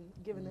in and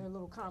giving their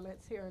little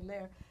comments here and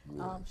there,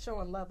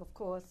 showing love, of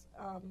course.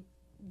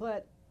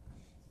 But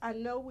I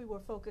know we were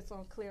focused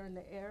on clearing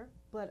the air,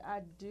 but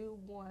I do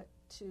want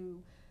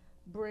to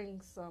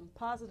bring some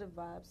positive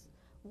vibes.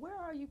 Where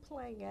are you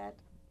playing at,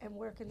 and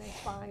where can they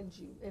find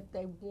you if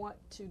they want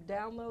to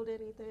download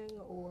anything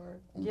or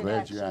I'm get glad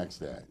action? you asked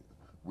that.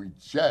 We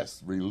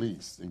just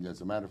released, and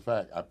as a matter of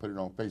fact, I put it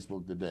on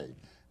Facebook today.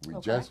 We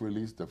just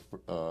released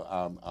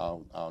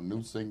our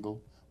new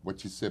single,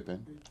 What You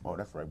Sippin'. Oh,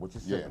 that's right. What You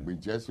Sippin'. Yeah, we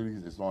just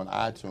released. It's on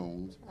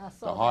iTunes. I The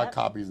saw hard that.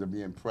 copies are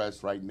being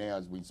pressed right now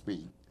as we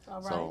speak.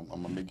 All So right.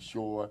 I'm gonna make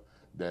sure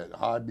that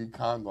Heartbeat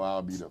Congo,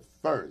 I'll be the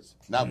first,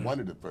 not one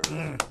of the first,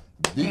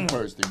 the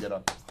first to get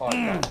a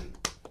hard copy.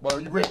 Well,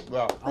 you Rick,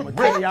 well, I'm gonna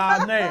tell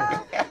y'all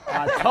now.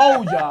 I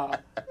told y'all,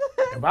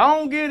 if I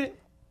don't get it,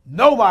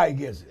 nobody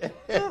gets it.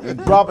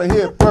 And drop it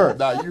here first.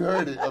 Now you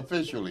heard it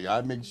officially.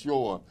 I make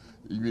sure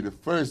you be the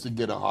first to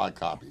get a hard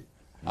copy.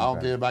 I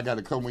don't care if I got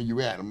to come when you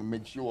at. I'm gonna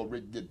make sure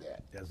Rick get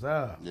that. Yes,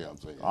 sir. Yeah, I'm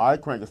saying. All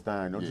right,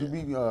 Crankenstein. Don't you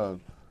be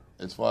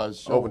as far as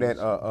shows, over that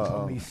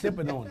Be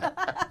sipping on it.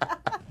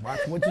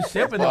 Watch what you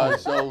sipping as far on.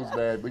 as shows,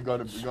 man, we're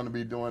gonna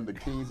be doing the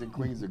Kings and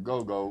Queens of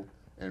Go-Go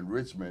in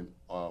Richmond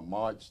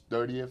March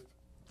 30th.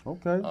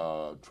 Okay.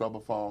 Trouble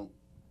Funk,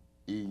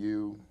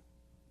 EU,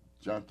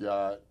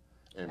 Junkyard,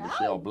 and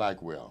Michelle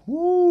Blackwell.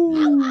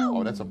 Woo.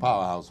 Oh, that's a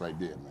powerhouse right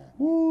there, man.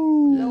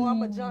 Woo. No,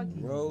 I'm a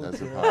junkie.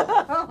 That's a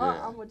powerhouse.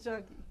 Yeah. I'm a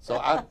junkie. So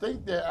I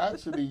think they're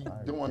actually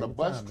doing a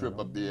bus trip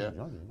up there,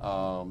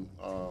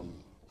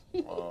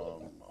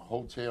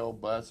 hotel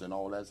bus and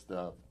all that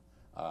stuff.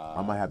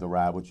 I might have to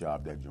ride with y'all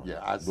up that joint.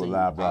 Yeah, Do a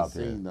live broadcast.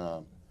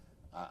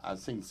 I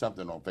seen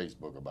something on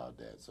Facebook about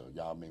that. So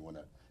y'all may want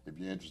to, if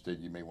you're interested,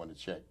 you may want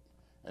to check.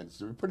 And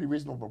it's a pretty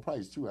reasonable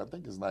price too. I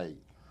think it's like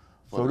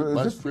for the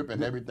bus trip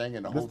and everything,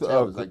 and the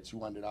hotel is like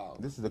 $200.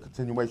 This is a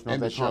continuation of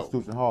And the that show.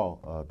 Constitution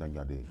Hall thing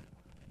y'all did,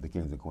 the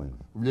Kings and Queens.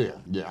 Yeah,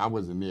 I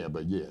wasn't there,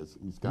 but yeah,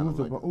 it's kind of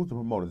like Who's the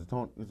promoter? Is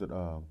it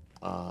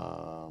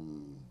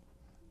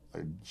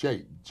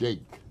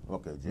Jake.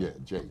 Okay, Jake. Yeah,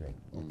 Jake. Okay.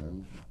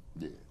 Mhm.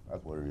 Yeah.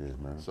 That's what it is,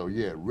 man. So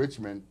yeah,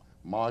 Richmond,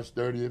 March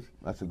 30th.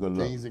 That's a good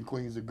look. Kings and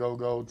Queens of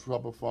Go-Go,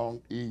 Trouble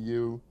Funk,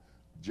 EU,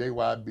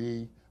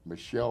 JYB,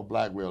 Michelle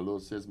Blackwell, little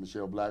sis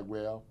Michelle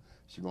Blackwell.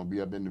 She's gonna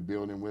be up in the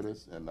building with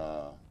us, and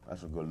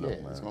that's a good look,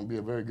 yeah, man. it's gonna be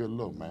a very good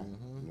look, man.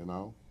 You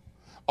know.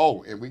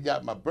 Oh, and we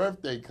got my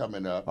birthday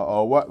coming up.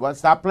 What?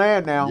 Stop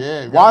playing now.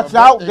 Yeah, we got watch my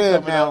out birthday there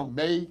coming now. up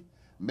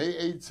May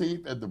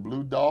 18th at the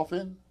Blue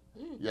Dolphin.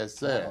 Yes,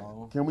 sir.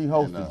 Can we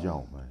host And, the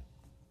joint, man?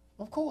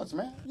 Of course,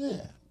 man.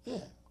 Yeah.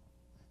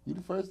 You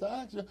the first to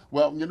ask you.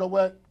 Well, you know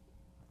what?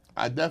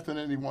 I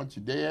definitely want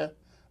you there.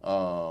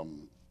 Yeah,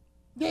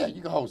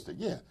 you can host it.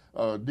 Yeah.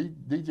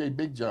 DJ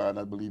Big John,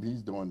 I believe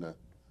he's doing the,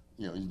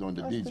 he's doing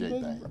the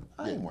DJ thing.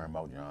 I ain't worrying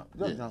about John.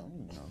 Yeah.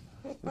 John,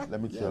 just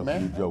let me Yeah, tell a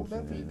man. few jokes.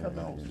 Definitely come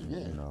and host it,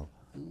 yeah. You know,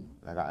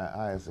 like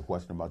I asked a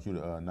question about you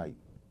the other night.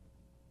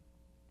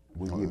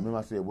 Remember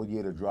I said, what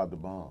year to drop the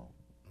bomb?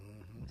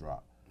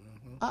 Drop.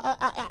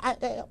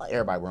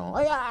 Everybody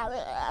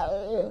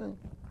wrong.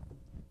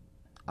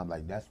 I'm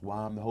like, that's why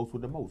I'm the host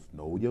with the most.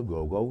 Know your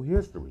go-go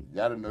history. You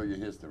gotta know your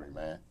history,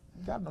 man.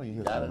 You gotta know your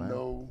history, gotta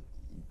man.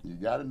 You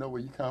gotta know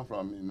where you come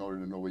from in order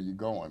to know where you're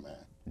going,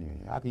 man. Yeah.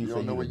 How can you You say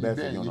don't know you're where the you've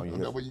best if been. you You don't know don't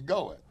your know where history? you're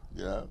going.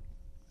 You know?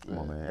 Come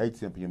on, man.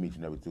 8-10 p.m. each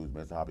and every Tuesday,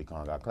 man. It's the Hobby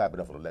Con guy. Clap it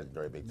up for the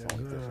legendary Big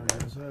Tony. Yes, sir.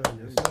 Yes, sir.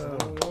 Yes,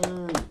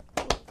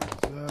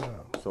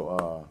 sir.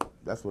 So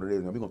that's what it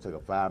is. We're going to take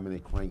a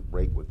 5-minute crank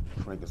break with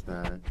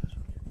Frankenstein.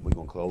 We're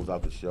going to close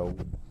out the show.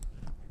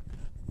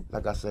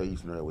 Like I say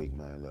each and every week,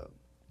 man, look.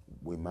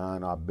 We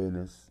mind our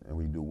business and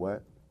we do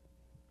what?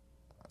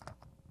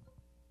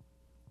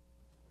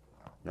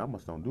 Y'all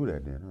must don't do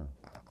that then, huh?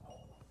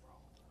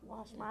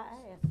 Wash my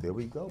ass. There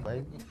we go,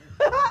 baby.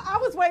 I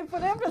was waiting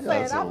for them to say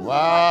That's it. I a was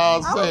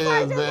wild like,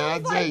 saying, man. I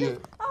tell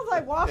you. I was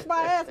like, wash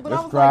my ass, but I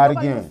Let's was try like, it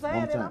nobody again. was saying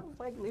One it. I time. was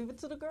like, leave it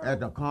to the girl. At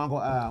the Congo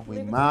Isle, we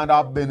Leave it to mind the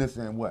our girl. business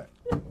and what?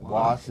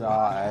 Wash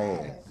our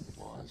ass.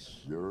 Wash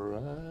your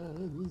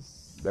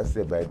eyes. That's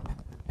it, baby.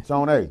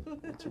 Tony,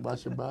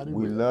 Wash your body.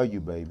 we with. love you,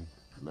 baby.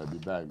 Love you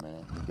back,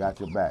 man. We got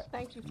your back.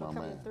 Thank you for My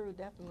coming man. through,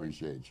 definitely.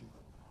 Appreciate you.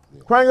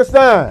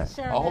 Frankenstein.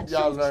 Sharing I hope that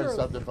y'all true learned truth.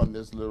 something from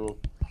this little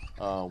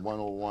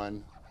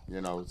 101,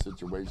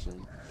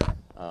 situation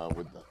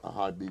with the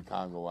Heartbeat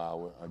Congo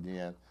Hour.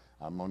 Again,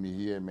 I'm only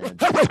here, man.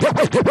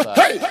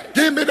 Hey,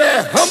 give me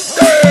that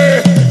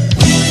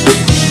Humpty!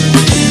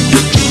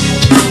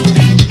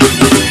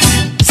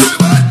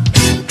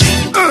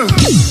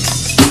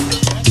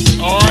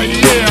 Oh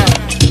yeah,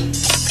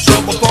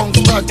 Trouble Funk's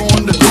back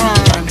on the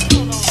grind.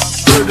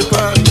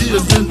 35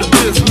 years in the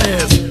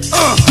business,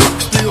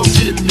 still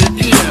getting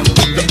it in.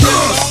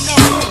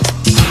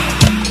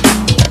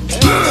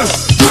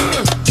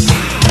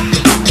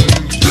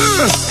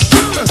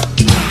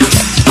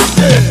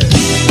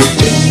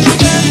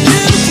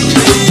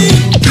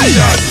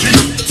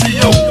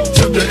 B-I-G-T-O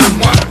to the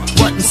N-Y,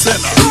 right and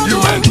center, you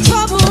in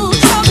trouble.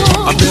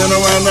 I've been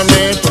around the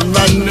land from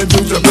London to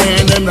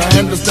Japan, and I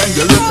understand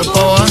you're looking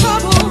for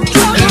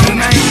and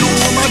I ain't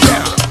doing my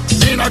job,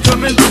 ain't I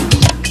coming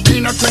through,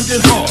 ain't I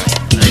cranking hard,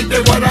 ain't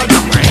that what I do,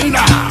 ain't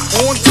I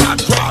on top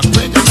drop,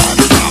 drinking on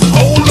top,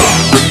 hold up,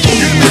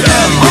 give me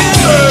that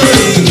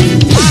Humpty.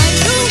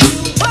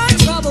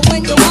 Trouble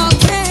when you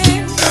walk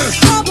in.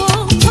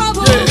 Trouble,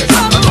 trouble,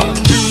 I don't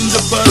mean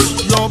to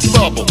bust your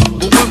bubble,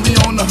 but when we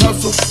on the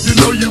hustle, you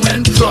know you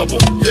in trouble,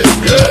 yeah.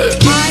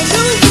 I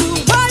knew you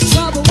were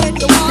trouble when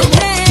you walk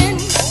in.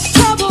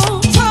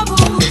 Trouble, trouble,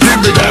 Give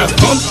me that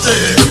Humpty,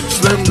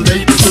 slim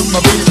lady to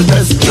my baby,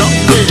 let's jump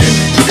in.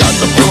 Got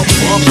the bump,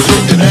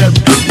 shaking that.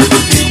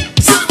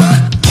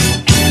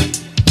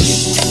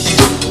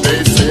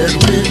 They said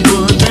we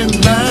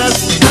wouldn't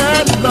last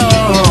that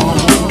long,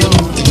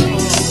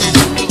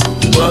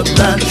 but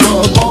that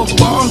trouble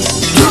bump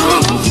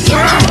comes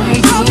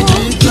down to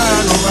be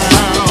turned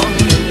around.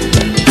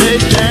 They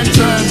can't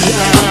turn it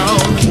down.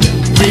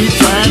 We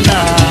try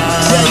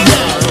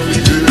now.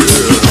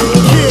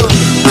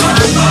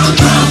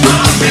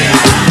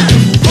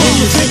 When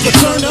you think of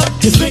turn up,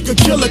 you think of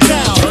kill a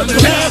cow. The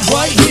lab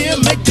right here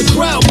make the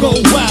crowd go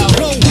wild.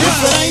 If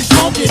it ain't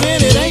funky,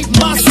 then it ain't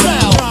my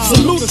style.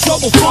 Salute the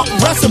Trouble Funk,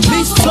 rest in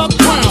peace, Chuck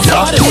Brown.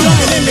 Started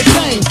running in the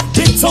game,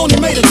 Big Tony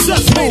made a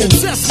chess move.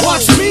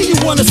 Watch me, you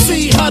wanna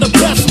see how the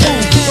best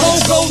move.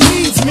 Logo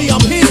needs me,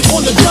 I'm here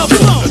on the double.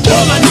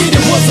 All I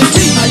needed was a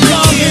beat, now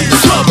y'all in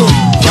trouble.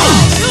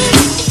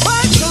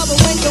 trouble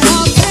when you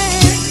walk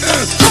in.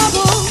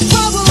 Trouble,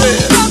 trouble,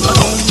 trouble. I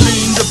don't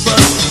mean to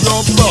bust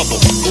your bubble,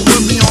 but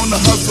when we on the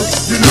hustle,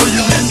 you know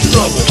you in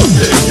trouble.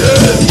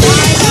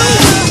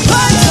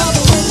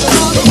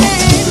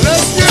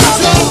 Let's get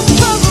some.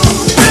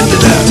 Give me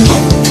that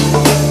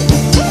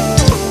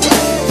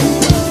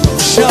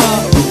Sure.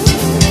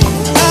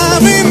 I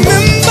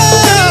remember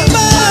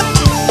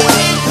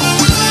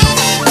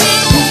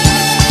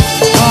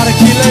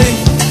Articulate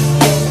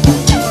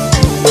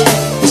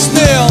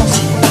Still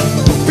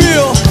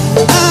Feel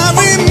I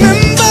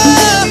remember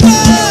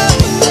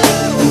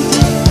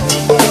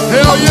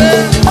Hell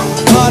yeah.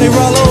 Party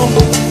Rollo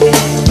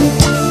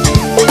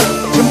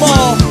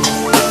Jamal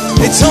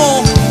It's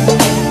on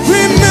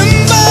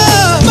Remember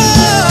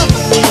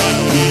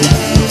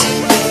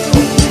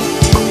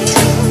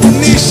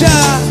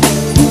Nisha